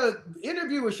had an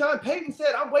interview where Sean Payton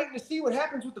said, I'm waiting to see what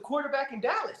happens with the quarterback in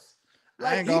Dallas.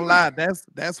 Like, I ain't gonna lie,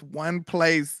 that's one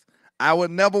place I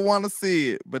would never want to see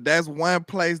it, but that's one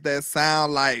place that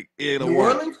sound like it'll New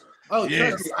work. Orleans? Oh,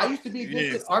 trust me. I used to be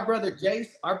against it. Our brother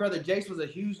Jace was a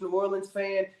huge New Orleans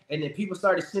fan, and then people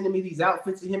started sending me these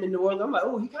outfits of him in New Orleans. I'm like,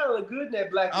 oh, he kind of look good in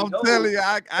that black. I'm telling you,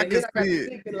 I can see it.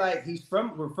 Thinking, like,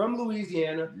 we're from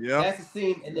Louisiana. Yeah, that's the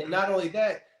scene. And then not only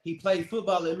that, he played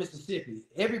football in Mississippi.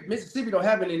 Mississippi don't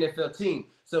have an NFL team,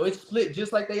 so it's split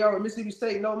just like they are with Mississippi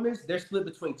State and Ole Miss. They're split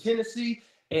between Tennessee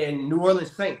and New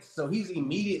Orleans Saints. So he's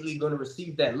immediately going to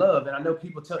receive that love. And I know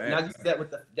people and I use that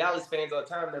with the Dallas fans all the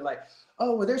time. They're like,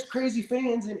 oh, well, there's crazy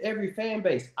fans in every fan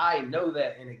base. I know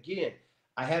that. And again,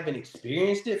 I haven't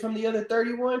experienced it from the other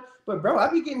 31, but bro, I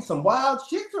be getting some wild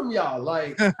shit from y'all.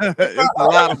 Like, it's a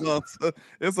lot of us.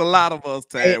 It's a lot of us,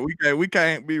 Tad. We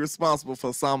can't be responsible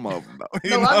for some of them, though.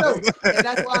 No, I know, and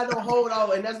that's why I don't hold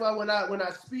on. And that's why when I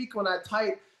speak, when I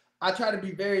type, I try to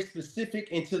be very specific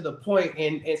and to the point.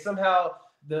 And somehow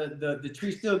the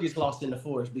tree still gets lost in the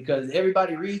forest because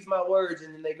everybody reads my words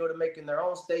and then they go to making their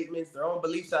own statements, their own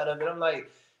beliefs out of it. I'm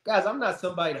like, guys, I'm not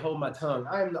somebody to hold my tongue.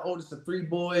 I am the oldest of 3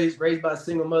 boys, raised by a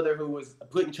single mother who was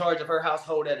put in charge of her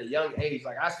household at a young age.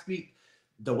 Like, I speak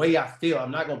the way I feel.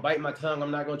 I'm not going to bite my tongue. I'm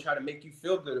not going to try to make you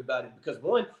feel good about it because,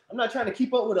 one, I'm not trying to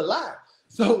keep up with a lie.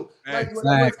 So, like,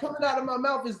 what's coming out of my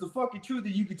mouth is the fucking truth,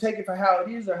 and you can take it for how it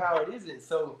is or how it isn't.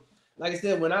 So, like I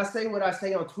said, when I say what I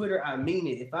say on Twitter, I mean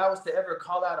it. If I was to ever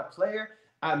call out a player,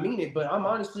 I mean it. But I'm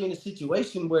honestly in a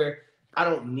situation where I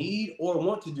don't need or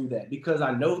want to do that because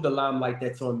I know the limelight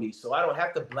that's on me. So I don't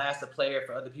have to blast a player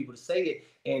for other people to say it.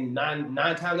 And nine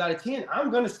times out of 10, I'm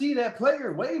going to see that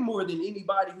player way more than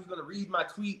anybody who's going to read my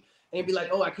tweet and be like,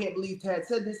 oh, I can't believe Tad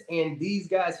said this. And these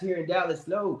guys here in Dallas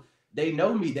know. They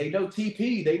know me. They know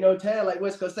TP. They know Tad. Like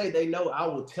West Coast say, they know I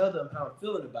will tell them how I'm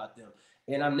feeling about them.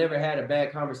 And I've never had a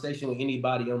bad conversation with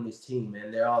anybody on this team,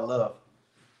 man. They're all love.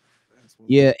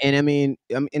 Yeah, and I mean,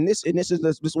 and this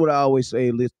is what I always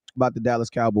say about the Dallas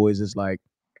Cowboys is like,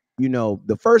 you know,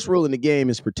 the first rule in the game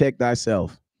is protect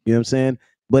thyself. You know what I'm saying?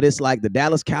 But it's like the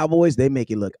Dallas Cowboys, they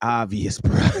make it look obvious,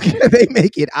 bro. They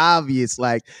make it obvious.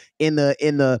 Like in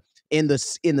the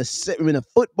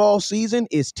football season,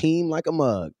 it's team like a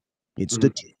mug. It's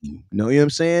the team. You know what I'm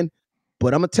saying?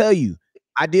 But I'm gonna tell you,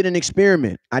 I did an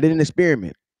experiment. I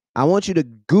want you to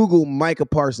Google Micah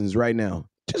Parsons right now.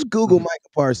 Just Google Micah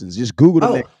Parsons. Just Google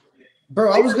the name.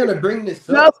 Bro, I was going to bring this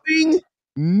up.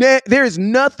 There is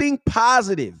nothing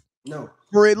positive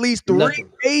for at least 3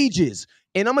 pages.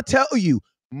 And I'm going to tell you,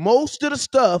 most of the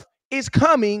stuff is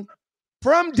coming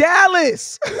from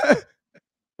Dallas.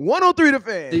 103 The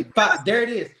Fan. See, there it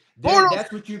is.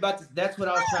 That's what you're about to. That's what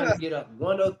I was trying to get up.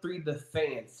 103 The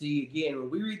Fan. See, again, when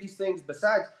we read these things,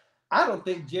 besides, I don't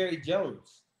think Jerry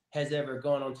Jones has ever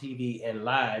gone on TV and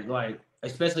lied, like,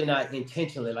 especially not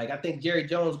intentionally. Like, I think Jerry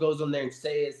Jones goes on there and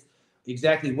says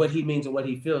exactly what he means and what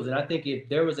he feels. And I think if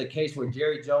there was a case where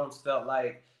Jerry Jones felt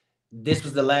like this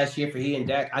was the last year for he and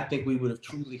Dak, I think we would have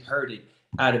truly heard it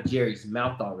out of Jerry's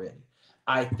mouth already.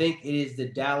 I think it is the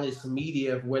Dallas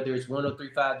media, whether it's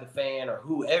 103.5 The Fan or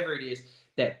whoever it is,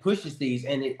 that pushes these.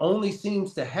 And it only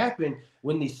seems to happen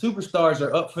when these superstars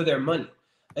are up for their money.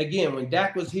 Again, when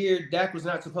Dak was here, Dak was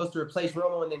not supposed to replace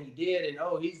Romo, and then he did. And,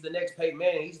 oh, he's the next Peyton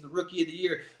Manning. He's the rookie of the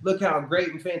year. Look how great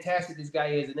and fantastic this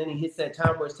guy is. And then he hits that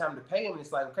time where it's time to pay him. And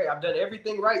it's like, okay, I've done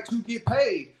everything right to get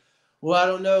paid. Well, I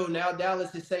don't know. Now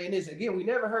Dallas is saying this. Again, we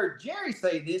never heard Jerry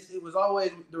say this. It was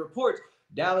always the reports.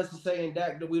 Dallas is saying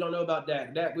Dak, we don't know about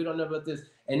Dak. Dak, we don't know about this.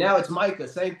 And now it's Micah.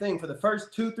 Same thing. For the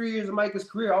first 2-3 years of Micah's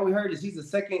career, all we heard is he's the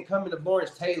second coming of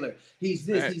Lawrence Taylor. He's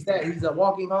this, he's that. He's a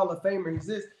walking Hall of Famer. He's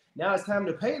this. Now it's time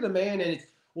to pay the man, and it's,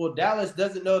 well, Dallas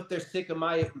doesn't know if they're sick of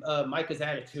Micah's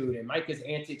attitude and Micah's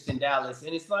antics in Dallas.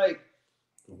 And it's like,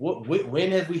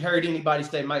 when have we heard anybody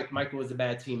say Micah was a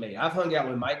bad teammate? I've hung out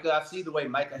with Micah. I've seen the way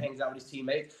Micah hangs out with his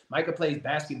teammates. Micah plays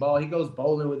basketball. He goes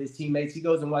bowling with his teammates. He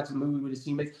goes and watches a movie with his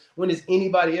teammates. When has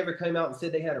anybody ever come out and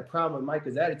said they had a problem with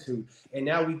Micah's attitude? And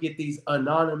now we get these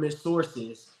anonymous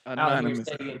sources out here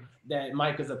saying that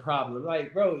Micah's a problem.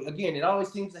 Like, bro, again, it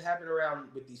always seems to happen around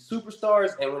with these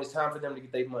superstars and when it's time for them to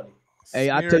get their money. Hey,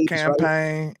 I tell you,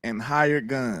 campaign and hired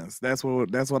guns. That's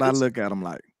what I look at them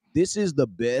like. This is the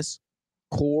best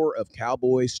core of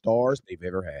Cowboys stars they've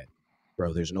ever had.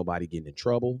 bro, there's nobody getting in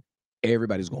trouble.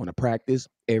 Everybody's going to practice.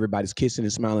 Everybody's kissing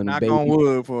and smiling. Knock on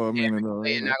wood for a minute, though.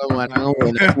 Knock on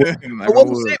wood.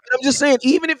 I'm just saying,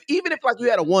 even if like you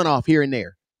had a one-off here and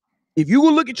there, if you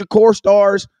would look at your core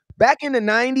stars back in the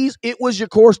 90s, it was your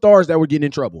core stars that were getting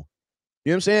in trouble.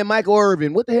 You know what I'm saying? Michael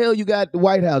Irvin, what the hell you got at the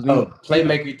White House? Oh,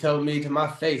 Playmaker told me to my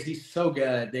face, he's so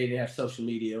glad they didn't have social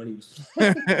media when he was.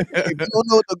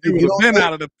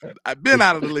 I've been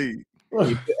out of the league.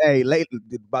 Hey, late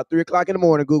about 3 o'clock in the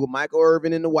morning, Google Michael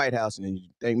Irvin in the White House, and then you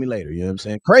thank me later. You know what I'm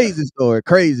saying? Crazy story.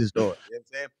 You know what I'm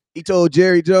saying? He told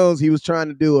Jerry Jones he was trying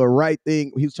to do a right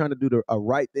thing. He was trying to do a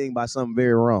right thing by something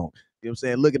very wrong. You know what I'm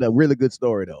saying? Look at a really good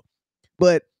story though.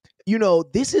 But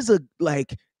this is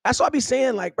that's what I be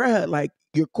saying, like, bruh, like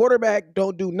your quarterback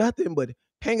don't do nothing but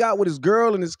hang out with his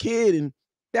girl and his kid, and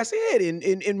that's it.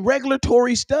 In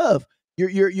regulatory stuff.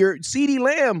 Your CeeDee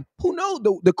Lamb, who knows?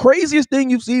 The craziest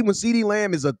thing you've seen with CeeDee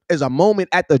Lamb is a moment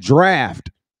at the draft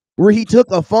where he took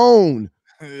a phone.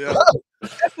 Yeah.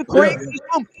 That's the craziest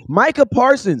moment. Micah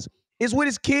Parsons is with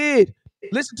his kid.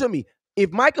 Listen to me.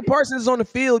 If Micah Parsons is on the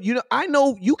field, I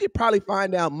know you could probably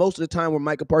find out most of the time where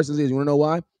Micah Parsons is. You want to know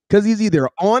why? Because he's either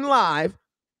on live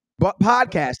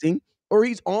podcasting or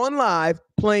he's on live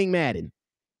playing Madden.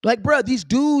 Like, bro, these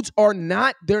dudes are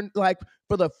not, they're like,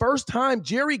 for the first time,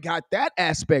 Jerry got that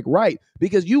aspect right,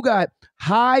 because you got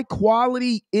high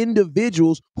quality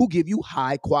individuals who give you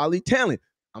high quality talent.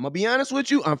 I'm going to be honest with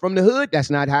you. I'm from the hood. That's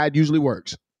not how it usually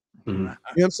works. Mm-hmm. You know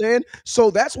what I'm saying? So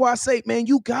that's why I say, man,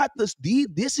 you got this.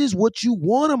 This is what you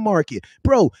want to market.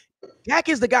 Bro, Dak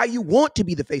is the guy you want to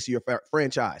be the face of your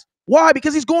franchise. Why?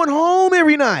 Because he's going home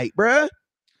every night, bro.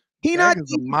 He Dak not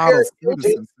is a model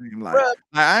citizen, seem like.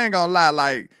 I ain't gonna lie,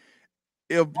 like,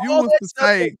 if you was to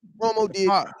say Romo did,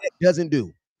 doesn't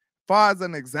do. Far as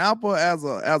an example, as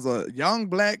a young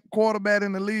black quarterback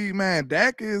in the league, man,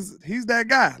 he's that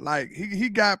guy. Like he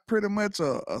got pretty much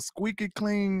a squeaky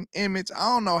clean image. I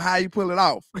don't know how you pull it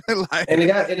off. and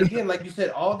again, like you said,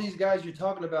 all these guys you're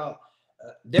talking about,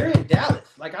 they're in Dallas.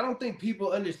 Like, I don't think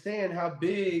people understand how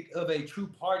big of a true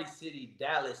party city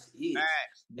Dallas is.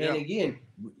 Yeah. And again,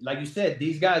 like you said,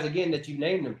 these guys again that you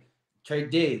named them. Trey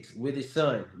Diggs with his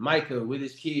son, Micah with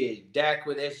his kid, Dak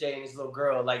with SJ and his little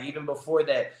girl. Like, even before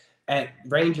that, at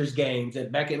Rangers games,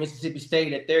 back at Mississippi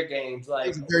State at their games, like,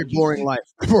 it's a very boring life.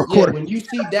 When you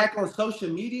see Dak on social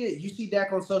media,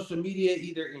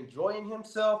 either enjoying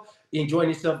himself in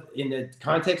the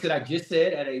context that I just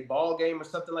said at a ball game or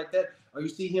something like that, or you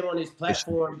see him on his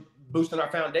platform boosting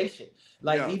our foundation.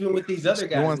 Like, even with these other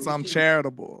guys. Doing something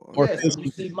charitable. Yes,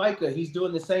 you see Micah, he's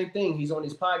doing the same thing. He's on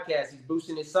his podcast. He's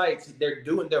boosting his sites. They're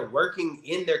working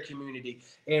in their community.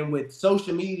 And with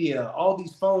social media, all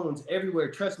these phones everywhere,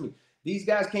 trust me, these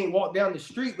guys can't walk down the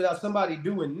street without somebody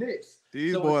doing this.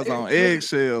 These boys on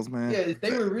eggshells, man. Yeah, if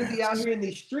they were really out here in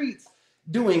these streets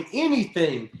doing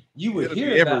anything, you would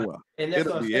hear about it. And that's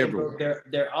what I'm saying, bro.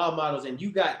 They're all models. And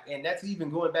that's even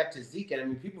going back to Zeke. And I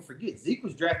mean, people forget Zeke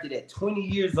was drafted at 20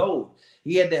 years old.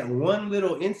 He had that one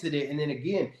little incident. And then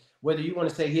again, whether you want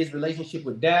to say his relationship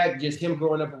with Dak, just him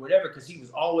growing up or whatever, because he was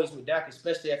always with Dak,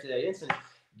 especially after that incident,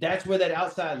 that's where that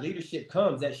outside leadership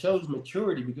comes. That shows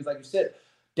maturity, because like you said,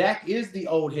 Dak is the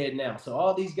old head now. So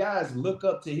all these guys look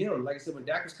up to him. Like I said, when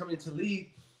Dak was coming into the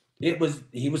league,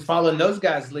 he was following those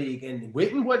guys' league, and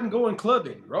Witten wasn't going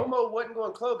clubbing. Romo wasn't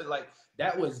going clubbing. Like,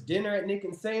 that was dinner at Nick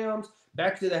and Sam's,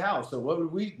 back to the house. So what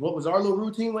was our little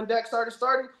routine when Dak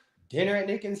started? Dinner at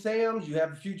Nick and Sam's. You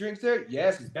have a few drinks there.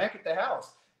 Yes, he's back at the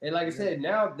house. And like I said,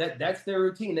 now that's their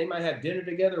routine. They might have dinner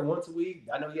together once a week.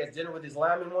 I know he has dinner with his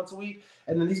lineman once a week.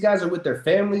 And then these guys are with their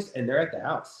families, and they're at the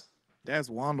house.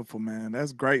 That's wonderful, man.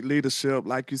 That's great leadership.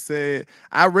 Like you said,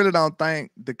 I really don't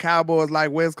think the Cowboys, like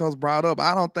West Coast brought up,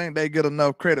 I don't think they get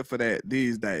enough credit for that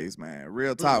these days, man.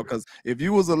 Real talk. Because if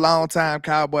you was a long-time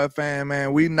Cowboy fan,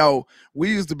 man, we know we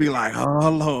used to be like,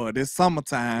 oh, Lord, it's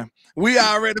summertime. We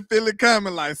already feel it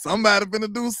coming. Like, somebody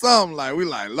finna do something. Like, we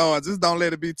like, Lord, just don't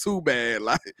let it be too bad.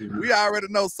 Like, we already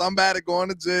know somebody going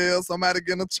to jail, somebody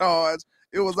getting a charge.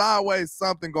 It was always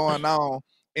something going on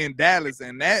in Dallas,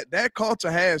 and that culture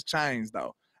has changed,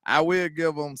 though. I will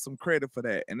give them some credit for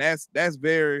that, and that's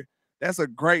a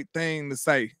great thing to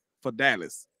say for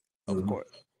Dallas, of course.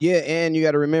 Yeah, and you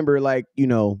got to remember, like,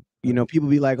 people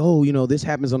be like, oh, this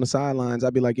happens on the sidelines.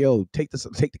 I'd be like, yo, take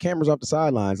the cameras off the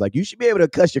sidelines. Like, you should be able to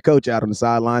cuss your coach out on the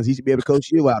sidelines. He should be able to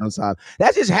coach you out on the side.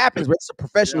 That just happens, but it's a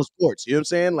professional sports. You know what I'm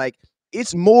saying? Like,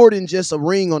 it's more than just a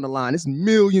ring on the line. It's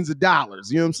millions of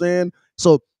dollars. You know what I'm saying?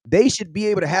 So they should be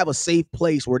able to have a safe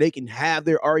place where they can have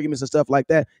their arguments and stuff like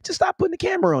that. Just stop putting the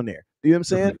camera on there. You know what I'm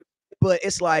saying? But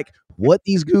it's like what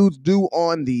these dudes do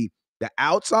on the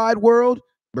outside world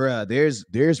Bruh,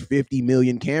 there's 50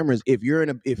 million cameras. If you're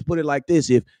if put it like this,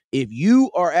 if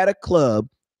you are at a club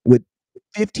with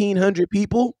 1,500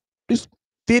 people, there's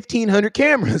 1,500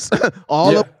 cameras,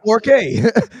 all of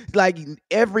 4K. Like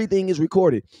everything is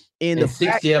recorded. And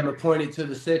 60 of them are pointed to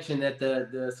the section that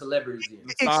the celebrities in.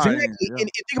 Exactly. Yeah. And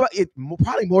think about it,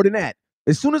 probably more than that.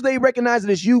 As soon as they recognize it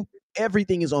as you,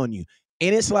 everything is on you.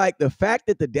 And it's like the fact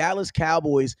that the Dallas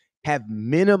Cowboys have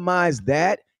minimized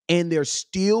that and they're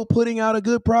still putting out a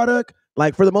good product.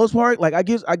 Like for the most part, like I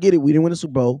get it. We didn't win a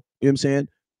Super Bowl. You know what I'm saying?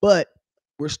 But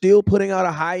we're still putting out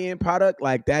a high-end product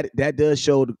like that. That does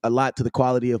show a lot to the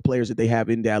quality of players that they have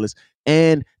in Dallas.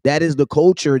 And that is the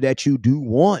culture that you do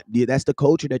want. That's the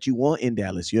culture that you want in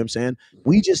Dallas. You know what I'm saying?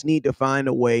 We just need to find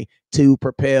a way to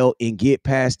propel and get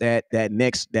past that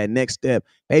next step.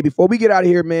 Hey, before we get out of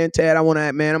here, man, Tad, I'm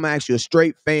gonna ask you a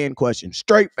straight fan question.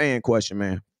 Straight fan question,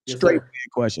 man. Yes, Straight fan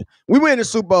question. We win the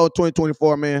Super Bowl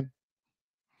 2024, man.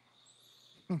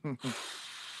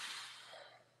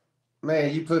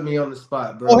 Man, you put me on the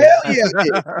spot, bro. Oh, hell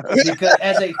yeah. Because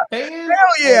as a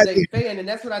fan, and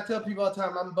that's what I tell people all the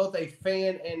time, I'm both a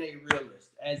fan and a realist.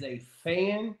 As a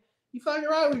fan, you fucking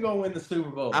right, we're going to win the Super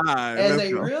Bowl. Right, as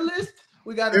a realist,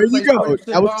 we got to replace 40%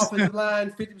 of our offensive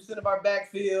line, 50% of our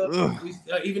backfield.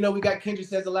 Even though we got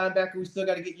Kendrick as a linebacker, we still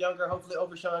got to get younger. Hopefully,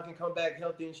 Overshawn can come back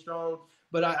healthy and strong.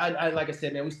 But I like I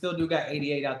said, man, we still do got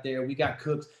 88 out there. We got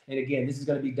Cooks. And again, this is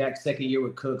going to be Dak's second year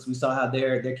with Cooks. We saw how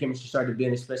their chemistry started to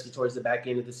bend, especially towards the back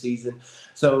end of the season.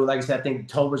 So, like I said, I think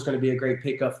Tolbert's going to be a great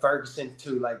pickup. Ferguson,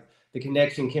 too. Like, the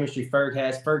connection, chemistry Ferg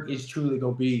has. Ferg is truly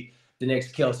going to be the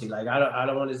next Kelsey. Like, I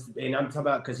don't want to – and I'm talking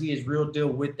about because he is real deal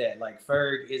with that. Like,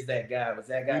 Ferg is that guy. Was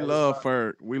that guy? We love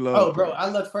Ferg. We love bro, I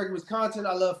love Ferg in Wisconsin.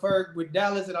 I love Ferg with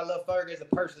Dallas, and I love Ferg as a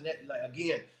person. That, like,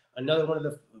 again, another one of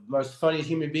the most funniest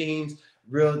human beings.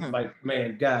 Real, like,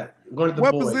 man, God, one of the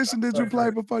What boys. position did you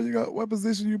play before you got? What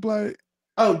position you played?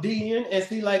 Oh, DN. And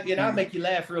see, like, and I'll make you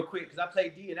laugh real quick because I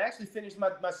played DN. I actually finished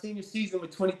my senior season with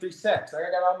 23 sacks. Like,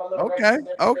 I got all my little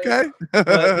Okay.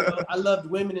 But, I loved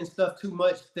women and stuff too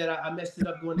much that I messed it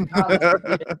up going to college.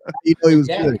 You know he was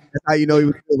good. That's how you know he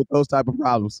was good with those type of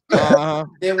problems.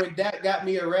 Then when Dak got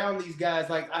me around these guys,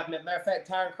 like, matter of fact,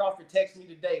 Tyron Crawford texted me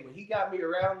today. When he got me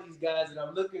around these guys and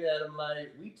I'm looking at them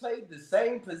like, we played the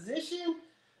same position?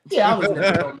 Yeah, I was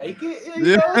never gonna make it.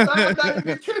 You know, so I'm not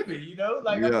even tripping. You know,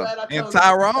 like I'm glad I told and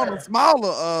Tyrone, a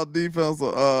smaller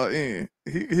defensive end.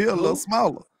 He a little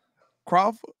smaller.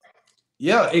 Crawford.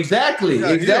 Yeah, exactly.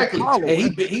 And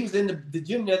he was in the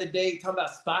gym the other day talking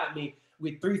about spot me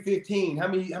with 315. How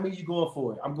many you going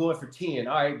for? I'm going for 10.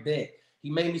 All right, bet. He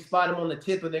made me spot him on the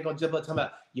tip, and they're gonna jump up talking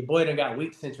about your boy done got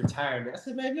weak since retirement. I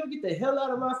said, man, you don't get the hell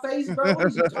out of my face, bro. What are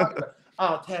you talking about?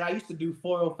 Oh, Tad, I used to do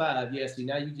 405. Yeah, see,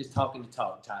 now you just talking to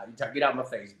talk, Tad. Get out my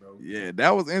face, bro. Yeah,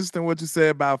 that was interesting what you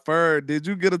said about Ferg. Did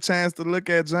you get a chance to look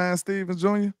at John Stevens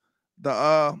Jr.,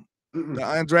 the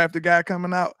undrafted guy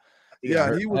coming out?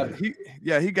 Yeah,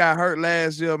 he got hurt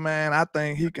last year, man. I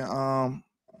think he can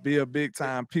be a big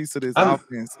time piece of this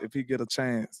offense if he get a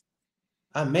chance.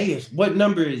 I may have. What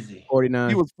number is he? 49.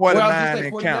 He was 49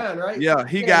 in count. Right? Yeah,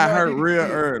 he got hurt real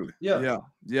early.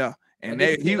 Yeah. And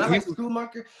he like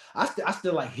Schoolmarker. I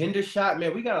still like Hendershot.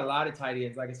 Man, we got a lot of tight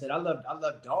ends. Like I said, I love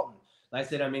Dalton. Like I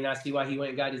said, I mean, I see why he went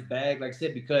and got his bag. Like I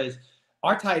said, because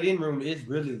our tight end room is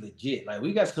really legit. Like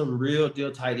we got some real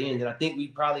deal tight ends, and I think we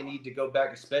probably need to go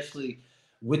back, especially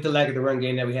with the lack of the run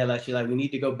game that we had last year. Like we need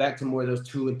to go back to more of those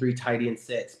 2 and 3 tight end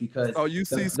sets because. Oh, you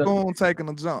see Schoon taking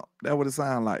a jump? That what it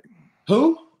sound like.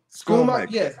 Who?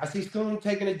 Schoon? Yes, I see Schoon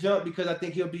taking a jump because I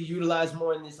think he'll be utilized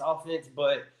more in this offense,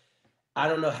 but. I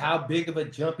don't know how big of a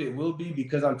jump it will be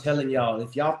because I'm telling y'all,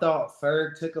 if y'all thought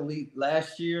Ferg took a leap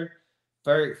last year,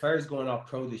 Ferg's going off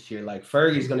pro this year. Like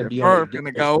Ferg is going to be going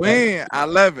to go in. I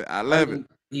love it.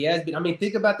 He has been. I mean,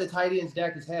 think about the tight ends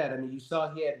Dak has had. I mean, you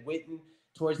saw he had Witten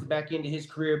towards the back end of his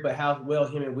career, but how well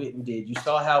him and Witten did. You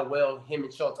saw how well him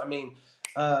and Schultz. I mean,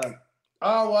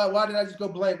 why did I just go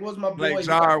blank? What was my boy?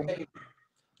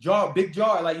 Big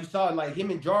Jar. Like you saw, like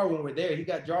him and Jarwin were there. He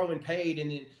got Jarwin paid, and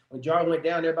then when Jarwin went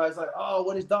down, everybody's like, "Oh,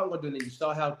 what is Dalton going to do?" And then you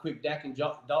saw how quick Dak and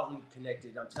Dalton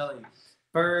connected. I'm telling you,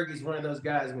 Ferg is one of those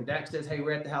guys. When Dak says, "Hey,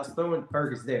 we're at the house throwing,"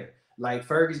 Ferg is there. Like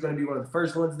Ferg is going to be one of the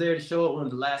first ones there to show up, one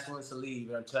of the last ones to leave.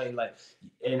 And I'm telling you, like,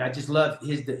 and I just love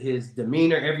his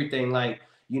demeanor, everything. Like,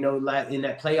 you know, like in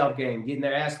that playoff game, getting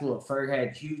their ass whooped. Ferg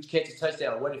had huge catches,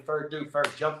 touchdown. What did Ferg do?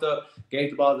 Ferg jumped up,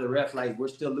 gave the ball to the ref. Like, we're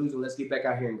still losing. Let's get back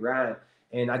out here and grind.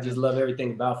 And I just love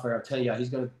everything about Ferg. I'm telling y'all, he's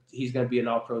gonna be an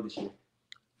All-Pro this year.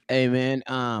 Hey man,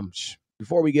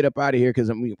 before we get up out of here, because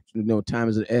time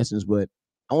is of the essence, but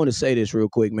I want to say this real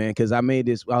quick, man, because I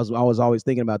was always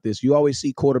thinking about this. You always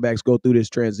see quarterbacks go through this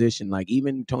transition, like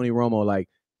even Tony Romo, like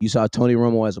You saw Tony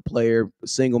Romo as a player, a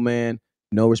single man,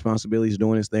 no responsibilities,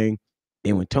 doing his thing.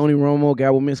 And when Tony Romo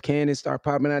got with Miss Candace, start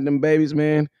popping out them babies,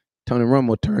 man, Tony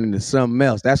Romo turned into something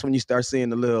else. That's when you start seeing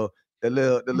the little.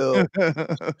 You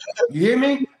hear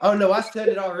me? Oh no, I said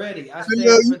it already. I said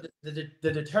for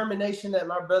the determination that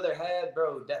my brother had,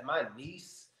 bro. That my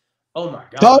niece. Oh my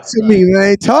God! Talk to me,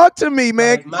 man. Talk to me,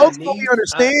 man. Like my niece,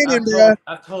 understanding, bro.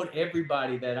 I've told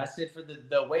everybody that. I said for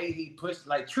the way he pushed,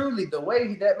 like truly the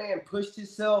way that man pushed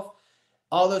himself.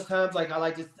 All those times, like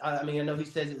I mean, I know he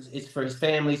says it's for his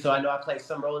family, so I know I play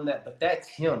some role in that, but that's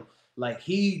him. Like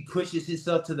he pushes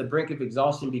himself to the brink of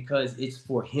exhaustion because it's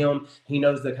for him. He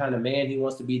knows the kind of man he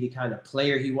wants to be, the kind of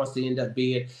player he wants to end up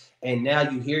being. And now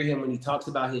you hear him when he talks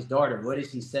about his daughter. What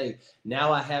does he say?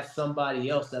 Now I have somebody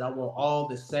else that I want all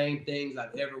the same things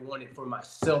I've ever wanted for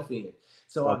myself in.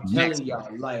 So I'm telling y'all,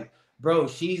 like, bro,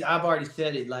 I've already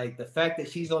said it. Like the fact that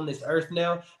she's on this earth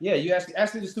now. Yeah, you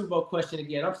ask me the Super Bowl question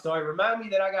again. I'm sorry. Remind me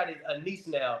that I got a niece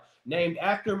now named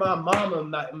after my mama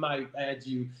might add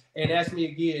you, and ask me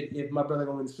again if my brother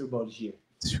gonna win the Super Bowl this year.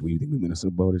 Do you think we win a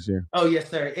Super Bowl this year? Oh yes,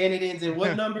 sir. And it ends in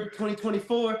what number?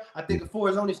 2024. I think a 4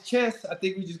 is on his chest. I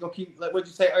think we just gonna keep like what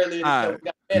you say earlier in the show. We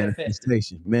got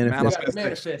manifestation.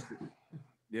 Manifestation.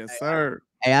 Yes, sir.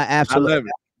 Hey, I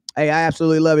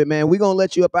absolutely love it, man. We're gonna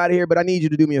let you up out of here, but I need you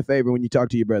to do me a favor when you talk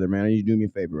to your brother, man. I need you to do me a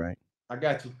favor, right? I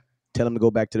got you. Tell him to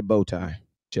go back to the bow tie.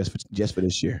 Just for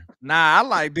this year. Nah, I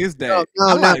like this Dak.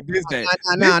 Like this Dak.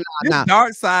 This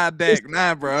dark side Dak.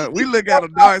 Nah, bro. We look at a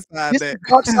dark side Dak.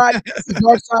 Dark side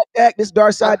Dak. This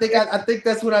dark side. I think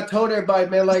that's what I told everybody,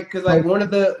 man. Like, cause like one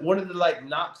of the like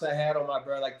knocks I had on my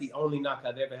brother, like the only knock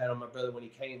I've ever had on my brother when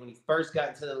he first got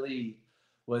into the league,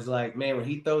 was like, man, when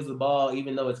he throws the ball,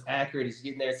 even though it's accurate, it's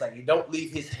getting there. It's like you don't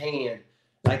leave his hand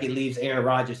like it leaves Aaron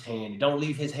Rodgers' hand. You don't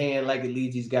leave his hand like it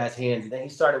leaves these guys' hands. And then he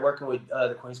started working with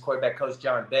his quarterback coach,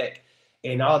 John Beck,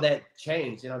 and all that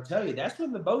changed. And I'm telling you, that's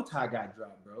when the bow tie got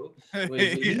dropped, bro. When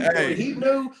he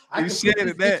knew I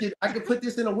could put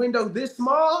this in a window this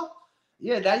small.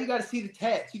 Yeah, now you got to see the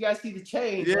tats. You got to see the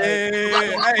change. Yeah,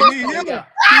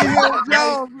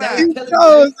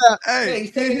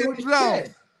 he's saying it with his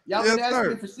chest. Y'all been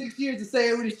asking him for 6 years to say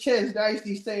it with his chest. Now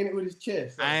he's saying it with his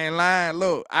chest. So. I ain't lying.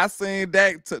 Look, I seen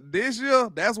Dak this year.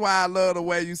 That's why I love the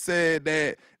way you said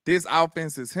that this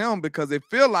offense is him, because it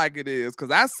feel like it is.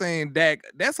 Because I seen Dak.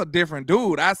 That's a different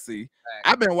dude. I see.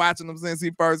 I've been watching him since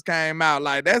he first came out.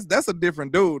 Like that's a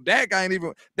different dude. Dak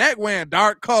wearing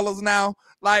dark colors now.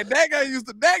 Like Dak used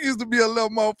to be a little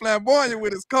more flamboyant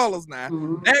with his colors now.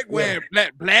 Mm-hmm. Dak wearing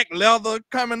black leather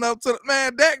coming up to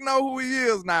man. Dak know who he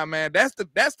is now, man. That's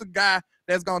the guy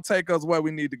that's gonna take us where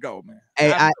we need to go, man.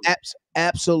 Hey,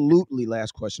 absolutely.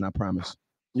 Last question, I promise.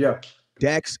 Yeah,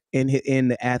 Dak's in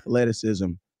the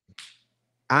athleticism.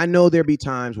 I know there be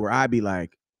times where I be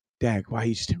like, Dak, why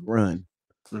he still run?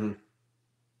 Mm-hmm.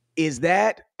 Is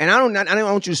that? And I don't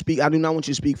want you to speak. I do not want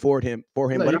you to speak for him.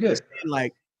 No, but I'm just saying,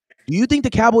 like, do you think the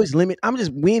Cowboys limit?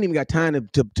 We ain't even got time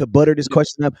to butter this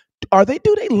question up.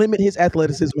 Do they limit his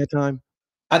athleticism at time?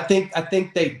 I think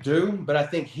they do, but I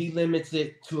think he limits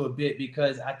it to a bit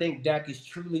because I think Dak is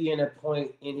truly in a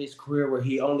point in his career where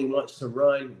he only wants to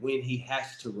run when he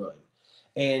has to run.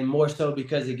 And more so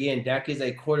because, again, Dak is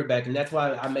a quarterback. And that's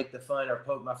why I make the fun or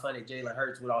poke my fun at Jalen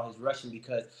Hurts with all his rushing,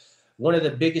 because one of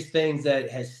the biggest things that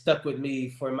has stuck with me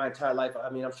for my entire life, I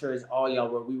mean, I'm sure it's all y'all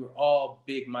were, we were all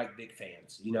big Mike Vick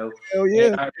fans, you know? Hell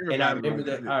yeah. And I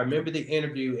remember the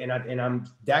interview, and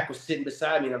Dak was sitting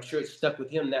beside me, and I'm sure it stuck with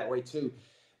him that way too.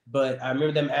 But I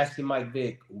remember them asking Mike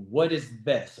Vick, what is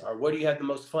best? Or what do you have the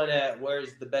most fun at? Where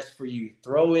is the best for you,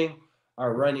 throwing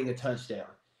or running a touchdown?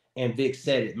 And Vic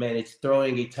said it, man, it's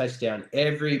throwing a touchdown.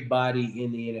 Everybody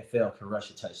in the NFL can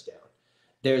rush a touchdown.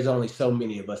 There's only so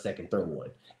many of us that can throw one.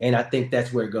 And I think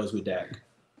that's where it goes with Dak.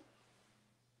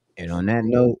 And on that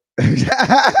note,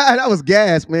 that was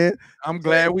gas, man. I'm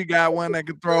glad we got one that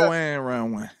can throw and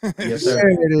run one. Yes, sir. There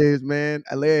it is, man.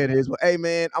 There it is. Well, hey,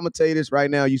 man, I'm going to tell you this right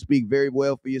now. You speak very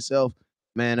well for yourself.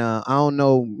 Man, I don't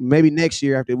know. Maybe next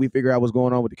year after we figure out what's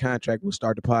going on with the contract, we'll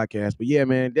start the podcast. But yeah,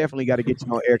 man, definitely got to get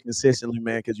you on air consistently,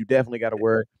 man, because you definitely got a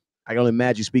word. I can only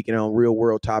imagine you speaking on real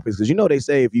world topics, because they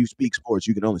say if you speak sports,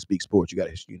 you can only speak sports. You got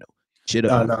to, shit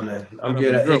up. No, man. I'm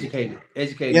good at educated.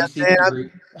 Yeah, I see it.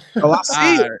 You know what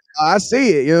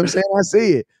I'm saying? I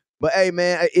see it. But hey,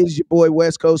 man, it's your boy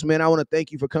West Coast, man. I want to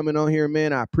thank you for coming on here,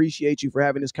 man. I appreciate you for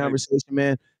having this conversation,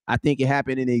 man. I think it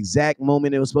happened in the exact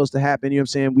moment it was supposed to happen. You know what I'm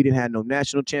saying? We didn't have no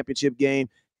national championship game.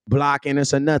 blocking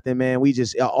us or nothing, man. We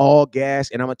just are all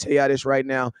gas. And I'm gonna tell y'all this right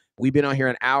now. We've been on here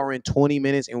an hour and 20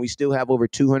 minutes, and we still have over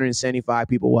 275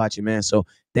 people watching, man. So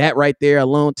that right there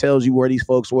alone tells you where these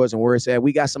folks was and where it's at.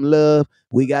 We got some love,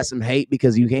 we got some hate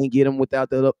because you can't get them without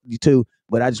the two.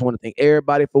 But I just want to thank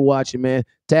everybody for watching, man.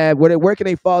 Tab, where can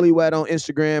they follow you at on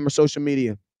Instagram or social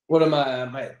media? What am I?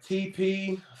 I'm at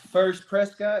TP first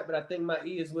Prescott, but I think my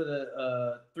E is with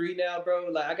a 3 now, bro.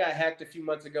 Like I got hacked a few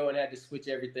months ago and had to switch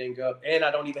everything up, and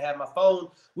I don't even have my phone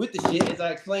with the shit, as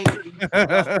I explained to you. I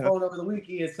lost my phone over the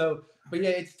weekend, so. But yeah,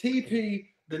 it's TP,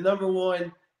 the number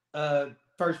 1,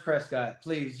 first Prescott.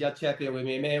 Please, y'all check in with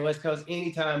me, man. West Coast,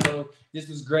 anytime, bro. This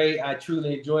was great. I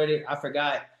truly enjoyed it. I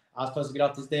forgot I was supposed to get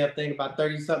off this damn thing about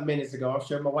 30-something minutes ago. I'm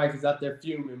sure my wife is out there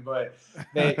fuming, but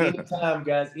man, anytime,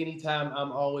 guys, anytime,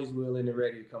 I'm always willing and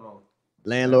ready to come on.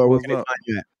 Landlord, where can they find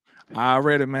you at?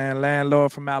 Already, man.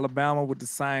 Landlord from Alabama with the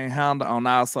same handle on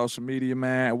our social media,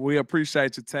 man. We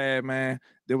appreciate you, Tad, man.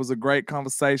 There was a great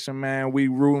conversation, man. We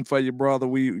rooting for you, brother.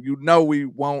 We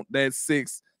want that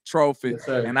 6th trophy, Yes,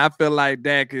 and I feel like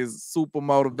Dak is super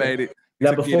motivated.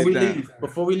 Now, before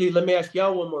we leave, let me ask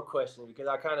y'all one more question because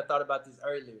I kind of thought about this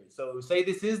earlier. So, say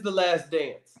this is the last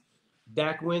dance.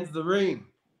 Dak wins the ring.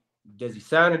 Does he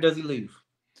sign or does he leave?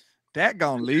 Dak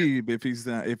gonna leave if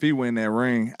he win that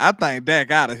ring. I think Dak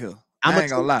out of here. I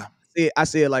ain't gonna lie. I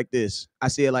say it like this.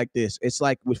 It's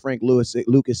like what Frank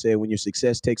Lucas said, when your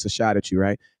success takes a shot at you,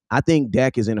 right? I think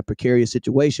Dak is in a precarious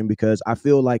situation because I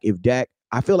feel like Dak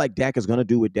is going to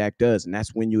do what Dak does, and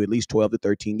that's win you at least 12 to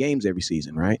 13 games every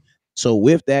season, right? So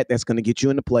with that's going to get you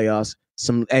in the playoffs.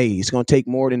 It's going to take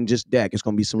more than just Dak. It's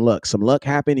going to be some luck. Some luck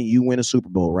happened and you win a Super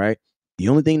Bowl, right? The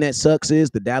only thing that sucks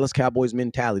is the Dallas Cowboys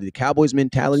mentality. The Cowboys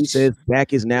mentality says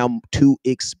Dak is now too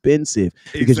expensive.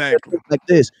 Exactly. Like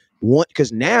this.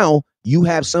 Because now you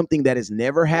have something that has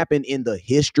never happened in the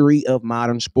history of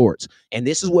modern sports. And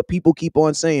this is what people keep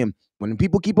on saying. When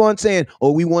people keep on saying,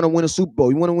 oh, we want to win a Super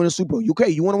Bowl. You want to win a Super Bowl. Okay,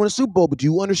 you want to win a Super Bowl, but do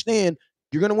you understand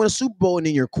you're going to win a Super Bowl and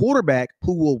then your quarterback,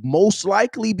 who will most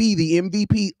likely be the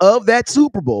MVP of that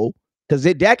Super Bowl, because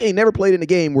Dak ain't never played in a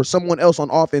game where someone else on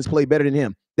offense played better than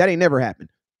him. That ain't never happened.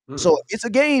 Mm-hmm. So if it's a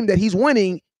game that he's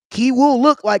winning, he will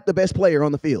look like the best player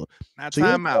on the field. Now,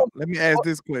 time out. Let me ask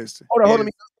this question. Hold on.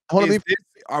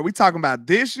 Are we talking about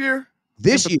this year?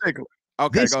 This year.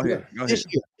 Okay, go ahead. This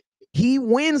year. He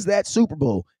wins that Super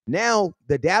Bowl. Now,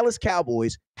 the Dallas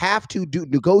Cowboys have to do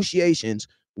negotiations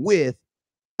with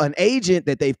an agent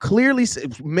that they've clearly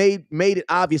made it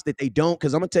obvious that they don't.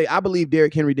 Because I'm going to tell you, I believe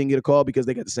Derrick Henry didn't get a call because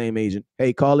they got the same agent.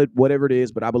 Hey, call it whatever it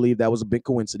is, but I believe that was a big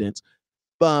coincidence.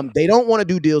 They don't want to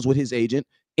do deals with his agent.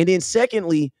 And then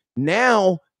secondly,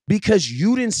 now, because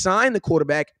you didn't sign the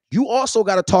quarterback, you also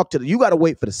got to you got to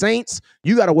wait for the Saints.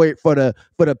 You got to wait for the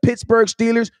Pittsburgh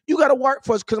Steelers. You got to work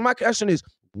for us. Because my question is,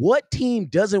 what team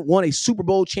doesn't want a Super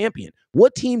Bowl champion?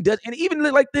 What team does? And even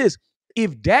like this,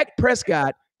 if Dak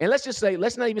Prescott, and let's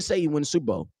not even say he wins the Super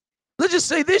Bowl. Let's just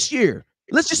say this year.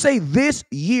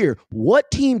 What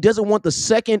team doesn't want the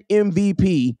second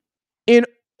MVP in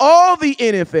all the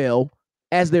NFL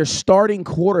as their starting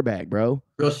quarterback, bro?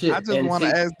 Real shit. I just want to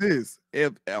ask this.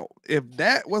 If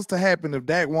that was to happen, if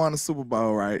Dak won the Super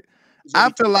Bowl, right?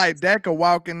 I feel like Dak could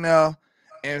walk in there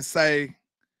and say,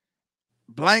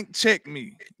 blank check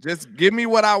me. Just give me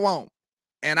what I want.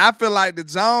 And I feel like the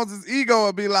Joneses' ego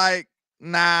would be like,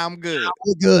 nah, I'm good.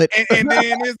 I'm good. And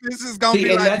then this is gonna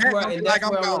be like, that's where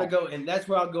I want to go, and that's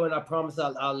where I'll go, and I promise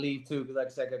I'll leave too, because like I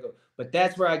said, I gotta go. But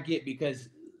that's where I get, because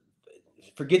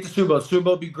forget the Super Bowl. Super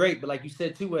Bowl be great, but like you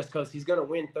said too, West Coast, he's gonna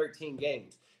win 13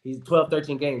 games. He's 12,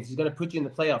 13 games. He's gonna put you in the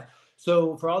playoffs.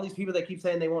 So for all these people that keep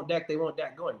saying they want Dak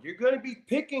going, you're going to be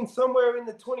picking somewhere in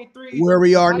the 23 where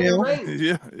we are now.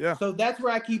 Range. Yeah. So that's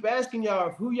where I keep asking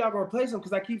y'all who y'all going to replace him,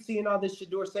 because I keep seeing all this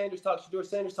Shedeur Sanders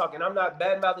talk, and I'm not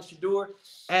bad-mouthing Shedeur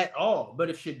at all.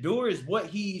 But if Shedeur is what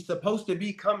he's supposed to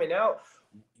be coming out,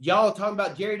 y'all talking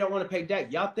about Jerry don't want to pay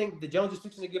Dak. Y'all think the Jones is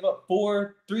fixing to give up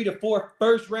 3 to 4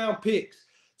 first-round picks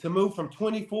to move from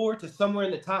 24 to somewhere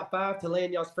in the top 5 to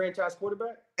land y'all's franchise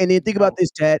quarterback? And then think about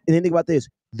this, Chad.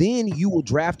 Then you will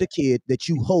draft a kid that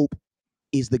you hope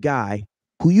is the guy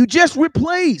who you just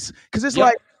replace. Because it's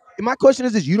like, my question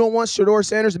is this: you don't want Shedeur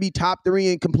Sanders to be top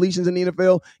 3 in completions in the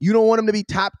NFL. You don't want him to be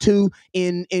top 2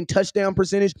 in touchdown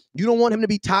percentage. You don't want him to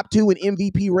be top 2 in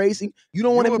MVP racing. You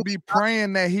don't want him to be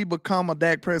praying that he become a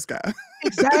Dak Prescott.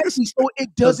 Exactly. So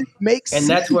it doesn't make sense. And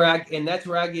that's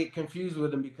where I get confused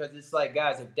with him, because it's like,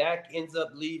 guys, if Dak ends up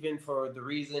leaving for the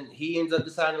reason he ends up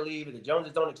deciding to leave, and the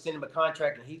Joneses don't extend him a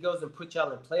contract, and he goes and puts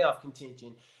y'all in playoff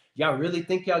contention, y'all really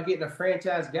think y'all getting a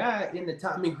franchise guy in the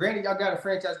top? I mean, granted, y'all got a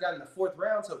franchise guy in the 4th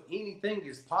round, so anything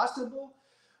is possible.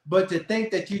 But to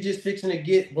think that you're just fixing to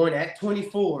get one at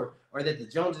 24, or that the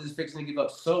Joneses is fixing to give up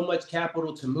so much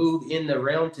capital to move in the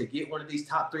realm to get one of these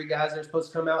top 3 guys that are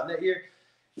supposed to come out in that year,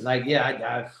 like,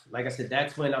 yeah, like I said,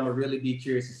 that's when I'm gonna really be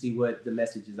curious to see what the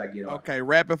messages I get on. Okay,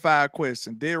 rapid fire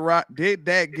question. Did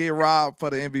Dak get robbed for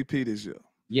the MVP this year?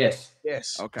 Yes.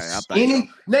 Yes. Okay, I think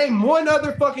Name one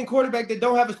other fucking quarterback that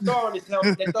don't have a star on his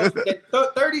helmet that throws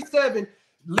 37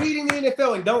 leading the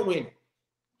NFL and don't win it.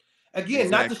 Again,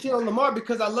 not to shit on Lamar,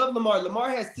 because I love Lamar. Lamar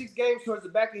had 6 games towards the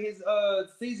back of his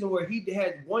season where he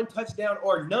had 1 touchdown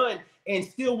or none and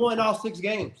still won all 6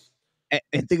 games.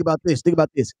 And think about this. Think about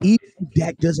this. Even if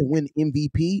Dak doesn't win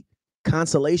MVP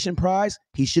consolation prize,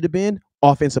 he should have been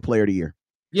Offensive Player of the Year.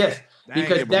 Yes,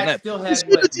 because Dak still had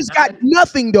just got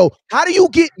nothing though. How do you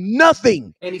get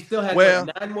nothing? And he still had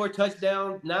 9 more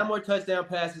touchdown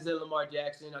passes than Lamar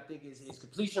Jackson. I think his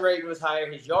completion rate was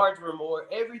higher. His yards were more.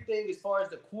 Everything as far as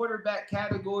the quarterback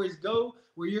categories go,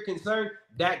 where you're concerned,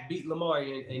 Dak beat Lamar.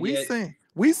 And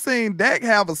we seen Dak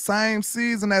have the same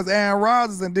season as Aaron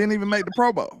Rodgers and didn't even make the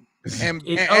Pro Bowl. And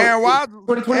Aaron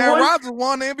Rodgers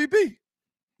won the MVP.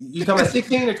 You talking about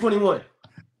 16 or 21?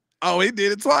 Oh, he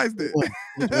did it twice then.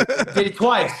 Did it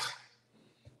twice.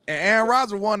 And Aaron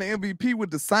Rodgers won the MVP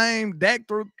with the same. Dak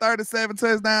threw 37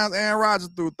 touchdowns. Aaron Rodgers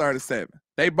threw 37.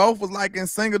 They both was like in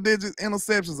single-digit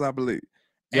interceptions, I believe.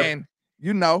 Yep. And,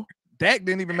 you know, Dak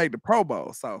didn't even make the Pro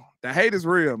Bowl. So the hate is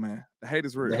real, man. The hate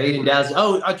is real. The hate in Dallas.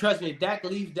 Oh, trust me, if Dak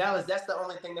leaves Dallas, that's the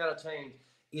only thing that'll change.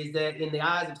 Is that in the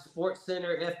eyes of Sports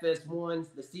Center, FS1s,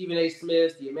 the Stephen A.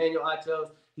 Smiths, the Emmanuel Achos,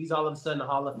 he's all of a sudden a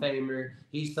Hall of Famer.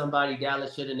 He's somebody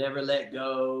Dallas should have never let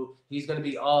go. He's going to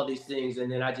be all these things.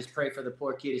 And then I just pray for the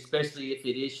poor kid, especially if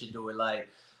it is Shedeur. Like,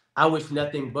 I wish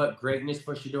nothing but greatness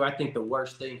for Shedeur. I think the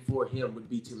worst thing for him would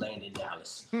be to land in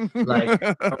Dallas. Like,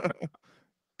 oh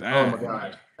my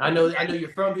God. I know you're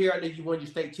from here. I know you won your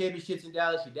state championships in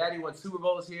Dallas. Your daddy won Super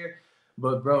Bowls here.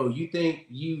 But, bro, you think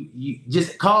you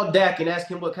just call Dak and ask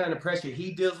him what kind of pressure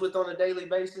he deals with on a daily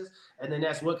basis, and then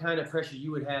that's what kind of pressure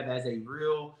you would have as a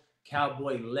real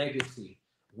Cowboy legacy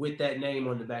with that name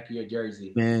on the back of your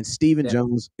jersey. Man, Stephen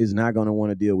Jones is not going to want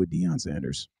to deal with Deion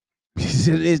Sanders.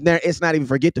 It's not even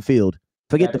forget the field.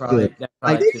 Forget the field.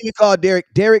 Like, they even called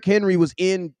Derrick Henry was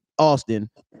in Austin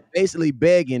basically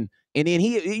begging. And then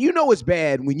it's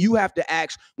bad when you have to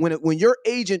ask, when your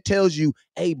agent tells you,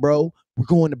 hey, bro, we're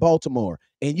going to Baltimore.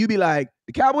 And you be like,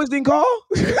 the Cowboys didn't call?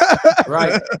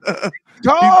 Right.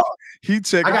 Call. He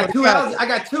checked. I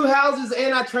got 2 houses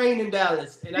and I trained in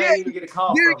Dallas. And I didn't even get a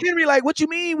call. Derrick Henry, like, what you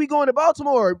mean we going to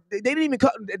Baltimore? They didn't even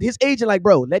call. His agent, like,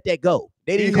 bro, let that go.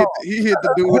 They didn't call. He hit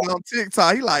the dude on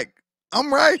TikTok. He like,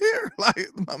 I'm right here. Like,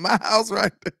 my house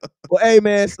right there. Well, hey,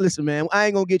 man, listen, man, I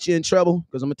ain't going to get you in trouble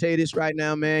because I'm going to tell you this right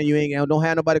now, man. Don't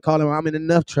have nobody calling. I'm in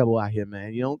enough trouble out here,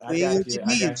 man. You don't get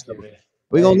me in trouble.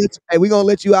 We're gonna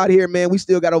let you out here, man. We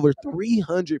still got over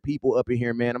 300 people up in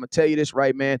here, man. I'm gonna tell you this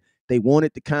right, man. They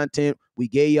wanted the content. We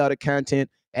gave y'all the content.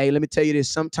 Hey, let me tell you this.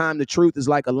 Sometimes the truth is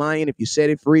like a lion. If you set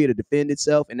it free, it'll defend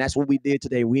itself. And that's what we did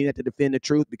today. We had to defend the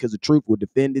truth because the truth will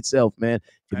defend itself, man.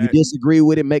 If you disagree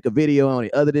with it, make a video on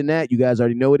it. Other than that, you guys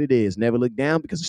already know what it is. Never look down because